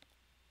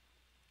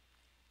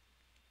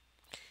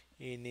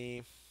 ഇനി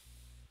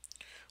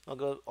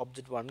നമുക്ക്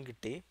ഒബ്ജക്റ്റ് 1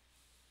 കിട്ടി.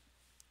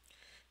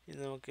 ഇനി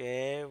നമുക്ക്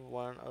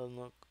A1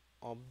 അതൊന്ന്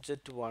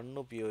ഒബ്ജക്റ്റ് 1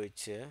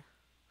 ഉപയോഗിച്ച്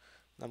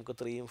നമുക്ക്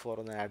 3ഉം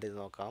 4ഉം ആഡ് ചെയ്ത്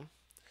നോക്കാം.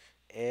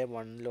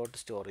 A1ലോട്ട്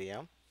സ്റ്റോർ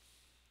ചെയ്യാം.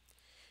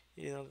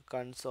 ഇനി നമുക്ക്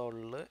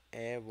കൺസോളിൽ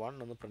A1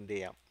 ഒന്ന് പ്രിൻ്റ്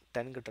ചെയ്യാം.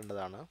 10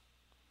 കിട്ടേണ്ടതാണ്,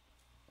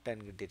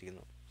 10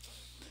 കിട്ടിയിരിക്കുന്നു.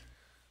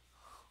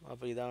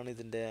 അപ്പോൾ ഇതാണ്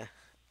ഇതിൻ്റെ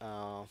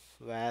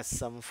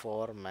വാസം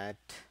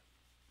ഫോർമാറ്റ്.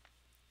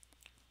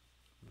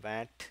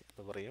 വാറ്റ്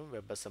എന്ന് പറയും,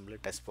 വെബസംബ്ലി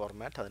ടെക്സ്റ്റ്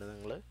ഫോർമാറ്റ്. അതിന്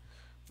നിങ്ങൾ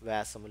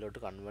വാസംബ്ലിയിലോട്ട്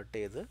കൺവേർട്ട്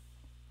ചെയ്ത്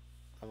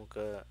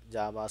നമുക്ക്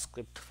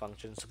ജാവാസ്ക്രിപ്റ്റ്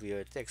ഫങ്ഷൻസ്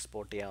ഉപയോഗിച്ച്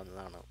എക്സ്പോർട്ട്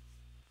ചെയ്യാവുന്നതാണ്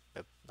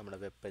നമ്മുടെ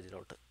വെബ്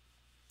പേജിലോട്ട്.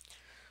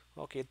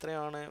 ഓക്കെ,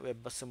 ഇത്രയാണ്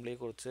വെബ് അസംബ്ലിയെ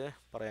കുറിച്ച്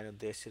പറയാൻ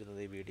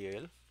ഉദ്ദേശിച്ചിരുന്നത് ഈ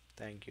വീഡിയോയിൽ.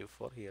 Thank you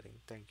for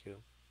hearing. Thank you.